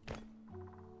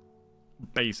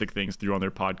basic things through on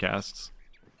their podcasts.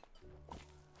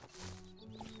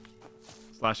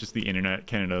 Slash just the internet.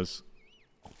 Canada's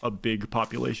a big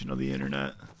population of the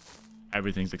internet.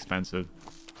 Everything's expensive.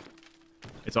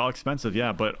 It's all expensive,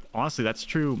 yeah, but honestly, that's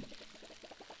true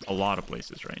a lot of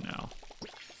places right now.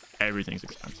 Everything's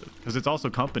expensive. Because it's also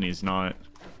companies, not...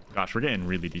 Gosh, we're getting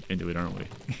really deep into it, aren't we?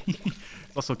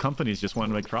 It's also companies just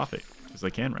wanting to make profit. Because they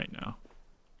can right now.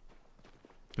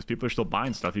 Because people are still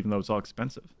buying stuff even though it's all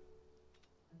expensive.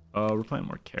 We're planting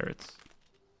more carrots.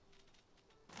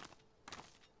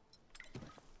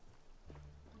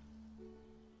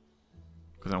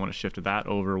 Because I want to shift that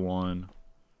over one.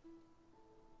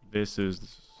 This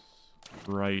is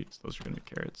right. Those are going to be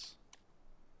carrots.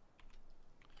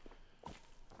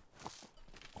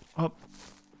 Up.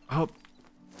 Up.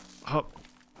 Up.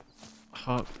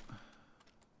 Up.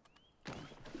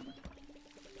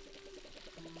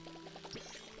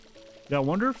 Yeah, I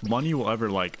wonder if money will ever,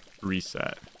 like,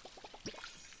 reset.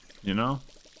 You know?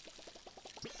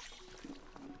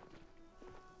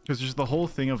 Because there's the whole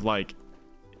thing of, like,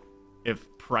 if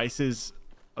prices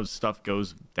of stuff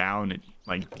goes down, it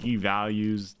like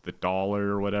devalues the dollar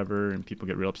or whatever, and people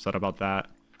get real upset about that.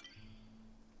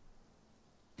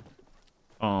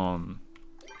 But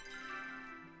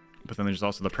then there's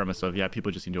also the premise of, yeah,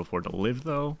 people just need to afford to live,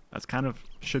 though. That's kind of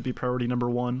should be priority number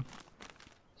one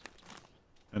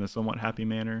in a somewhat happy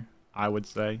manner, I would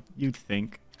say. You'd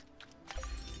think.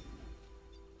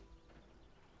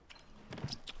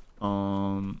 But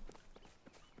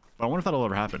I wonder if that'll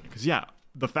ever happen. Because, yeah,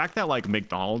 the fact that, like,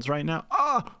 McDonald's right now...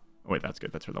 Oh, wait, that's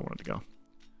good. That's where I wanted to go.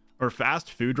 Or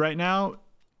fast food right now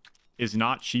is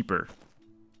not cheaper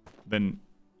than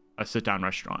a sit-down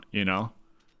restaurant, you know?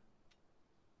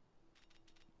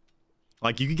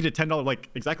 Like, you could get a $10... Like,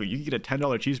 exactly. You could get a $10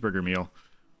 cheeseburger meal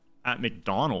at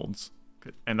McDonald's.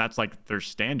 And that's, like, their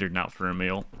standard now for a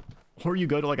meal. Or you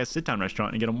go to, like, a sit-down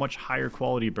restaurant and get a much higher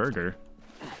quality burger.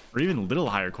 Or even a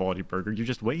little higher quality burger. You're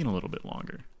just waiting a little bit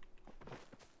longer.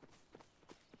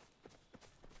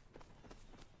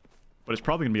 But it's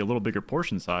probably going to be a little bigger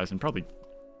portion size and probably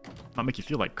not make you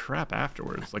feel like crap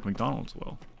afterwards, like McDonald's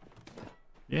will.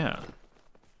 Yeah.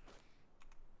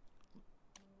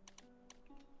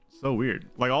 So weird.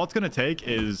 Like, all it's going to take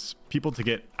is people to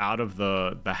get out of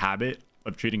the habit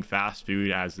of treating fast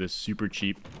food as this super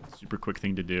cheap, super quick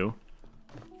thing to do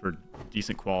for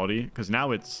decent quality. Because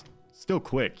now it's still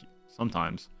quick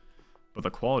sometimes, but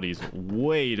the quality is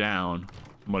way down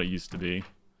from what it used to be.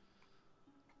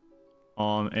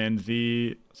 And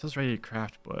it says ready to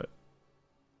craft, but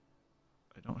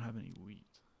I don't have any wheat.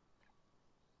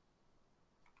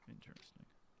 Interesting.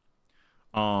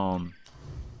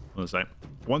 Let's say,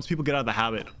 once people get out of the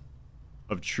habit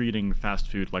of treating fast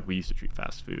food like we used to treat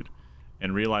fast food,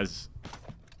 and realize,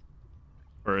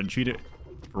 and treat it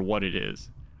for what it is,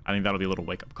 I think that'll be a little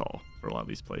wake-up call for a lot of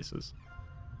these places.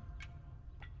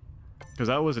 Because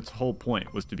that was its whole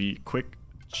point, was to be quick,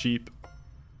 cheap,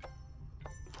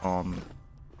 and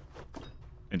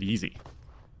easy.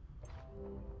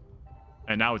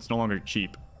 And now it's no longer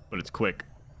cheap, but it's quick.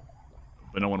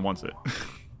 But no one wants it.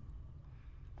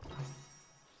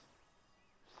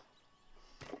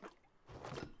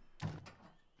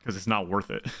 Because it's not worth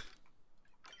it.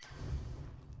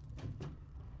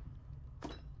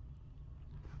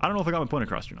 I don't know if I got my point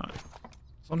across or not.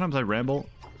 Sometimes I ramble,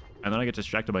 and then I get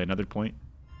distracted by another point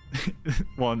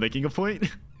while I'm making a point,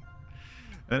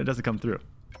 and it doesn't come through.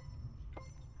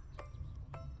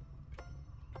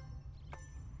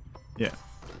 Yeah,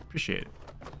 appreciate it.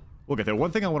 We'll get there.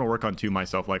 One thing I want to work on too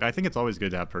myself, like, I think it's always good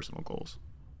to have personal goals.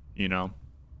 You know?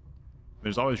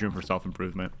 There's always room for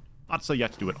self-improvement. Not so you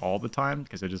have to do it all the time,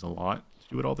 because it is a lot to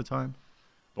do it all the time.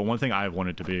 But one thing I've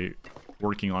wanted to be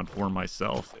working on for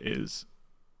myself is...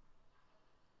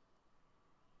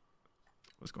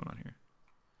 What's going on here?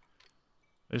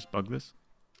 Did I just bug this?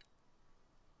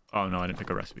 Oh, no, I didn't pick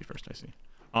a recipe first, I see.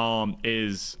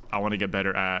 Is I want to get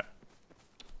better at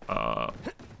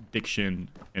diction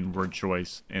and word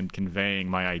choice and conveying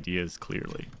my ideas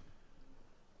clearly.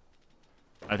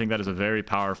 I think that is a very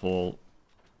powerful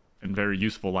and very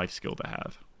useful life skill to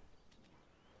have.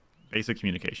 Basic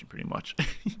communication, pretty much.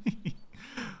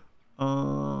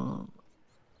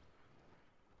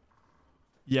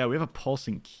 Yeah, we have a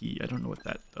pulsing key. I don't know what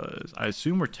that does. I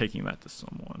assume we're taking that to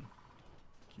someone.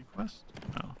 Q quest?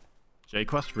 No. J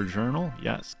quest for journal?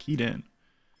 Yes, keyed in.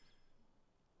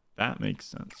 That makes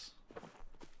sense.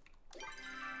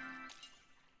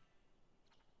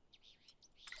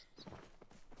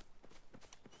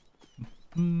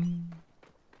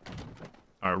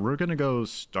 Alright, we're gonna go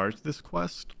start this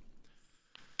quest.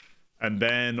 And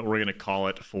then we're gonna call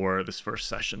it for this first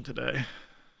session today.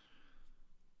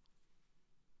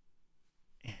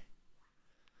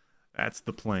 That's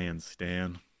the plan,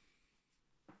 Stan.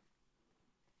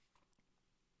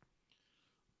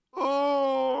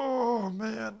 Oh,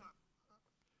 man.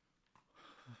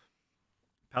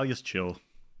 Palia's chill.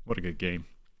 What a good game.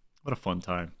 What a fun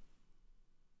time.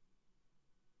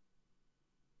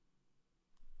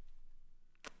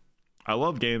 I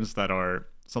love games that are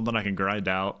something I can grind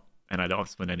out and I don't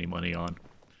spend any money on.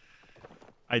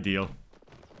 Ideal.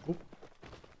 Oh.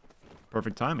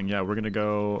 Perfect timing. Yeah, we're going to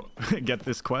go get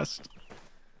this quest.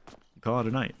 Call it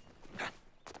a night.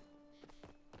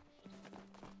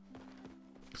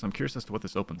 Because I'm curious as to what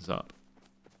this opens up.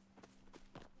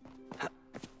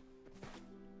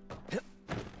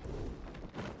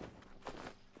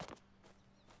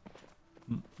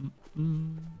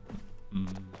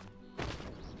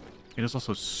 It is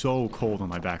also so cold in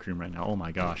my back room right now. Oh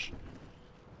my gosh.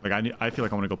 Like, I feel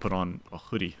like I want to go put on a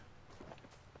hoodie.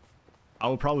 I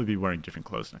will probably be wearing different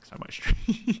clothes next time I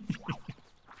stream.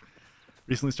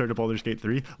 Recently started Baldur's Gate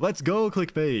 3. Let's go,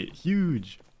 clickbait.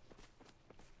 Huge.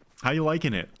 How you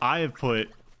liking it? I have put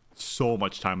so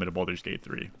much time into Baldur's Gate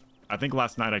 3. I think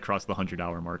last night I crossed the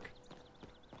 100-hour mark.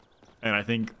 And I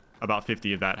think about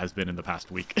 50 of that has been in the past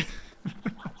week.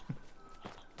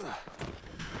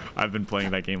 I've been playing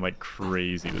that game like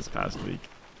crazy this past week.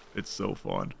 It's so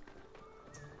fun.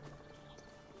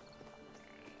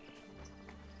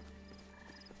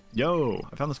 Yo,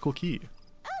 I found this cool key.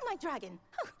 Oh, my dragon.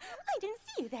 Oh, I didn't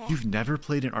see you there. You've never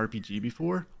played an RPG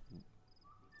before?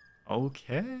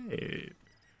 Okay.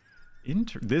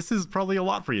 This is probably a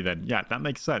lot for you then. Yeah, that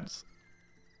makes sense.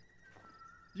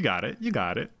 You got it. You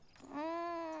got it.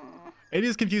 It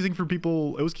is confusing for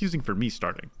people. It was confusing for me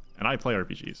starting. And I play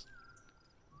RPGs.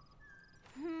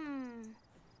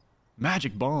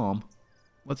 Magic bomb.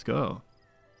 Let's go.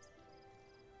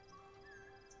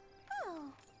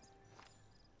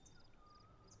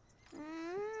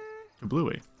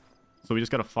 Bluey. So we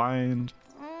just gotta find...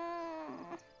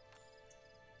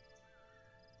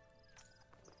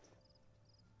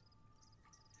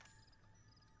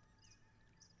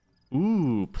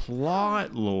 Ooh,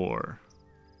 plot lore.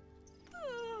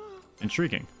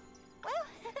 Intriguing. Well,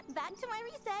 back to my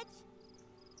research.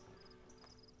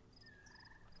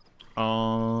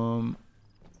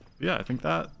 Yeah, I think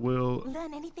that will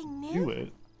Learn anything new? do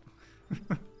it.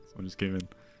 Someone just came in.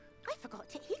 I forgot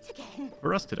to eat again.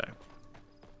 For us today.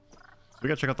 So we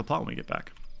gotta check out the plot when we get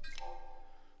back.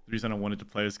 The reason I wanted to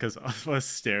play is because of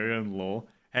Asteria and LOL.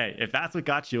 Hey, if that's what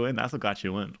got you in, that's what got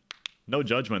you in. No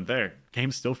judgment there.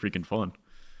 Game's still freaking fun.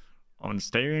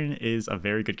 Asterion is a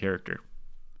very good character.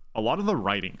 A lot of the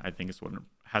writing, I think, is what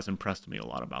has impressed me a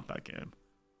lot about that game.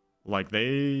 Like,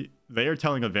 they are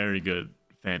telling a very good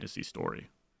fantasy story,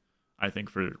 I think,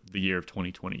 for the year of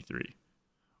 2023.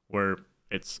 Where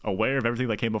it's aware of everything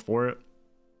that came before it.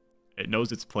 It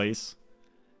knows its place,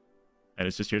 and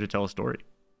it's just here to tell a story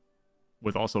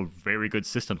with also very good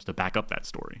systems to back up that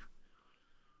story.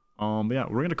 But yeah,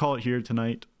 we're gonna call it here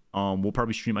tonight. We'll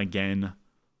probably stream again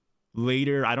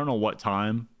later. I don't know what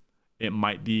time. It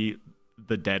might be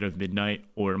the dead of midnight,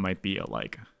 or it might be at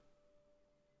like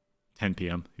 10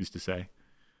 p.m. Who's to say?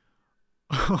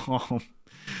 But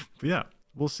yeah,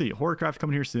 we'll see. Horrorcraft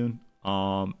coming here soon.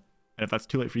 And if that's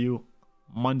too late for you,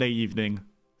 Monday evening,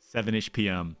 7-ish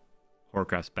p.m.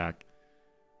 Horrorcraft's back.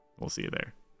 We'll see you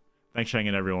there. Thanks for hanging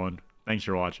in, everyone. Thanks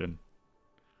for watching.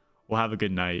 We'll have a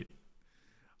good night.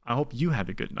 I hope you have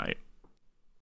a good night.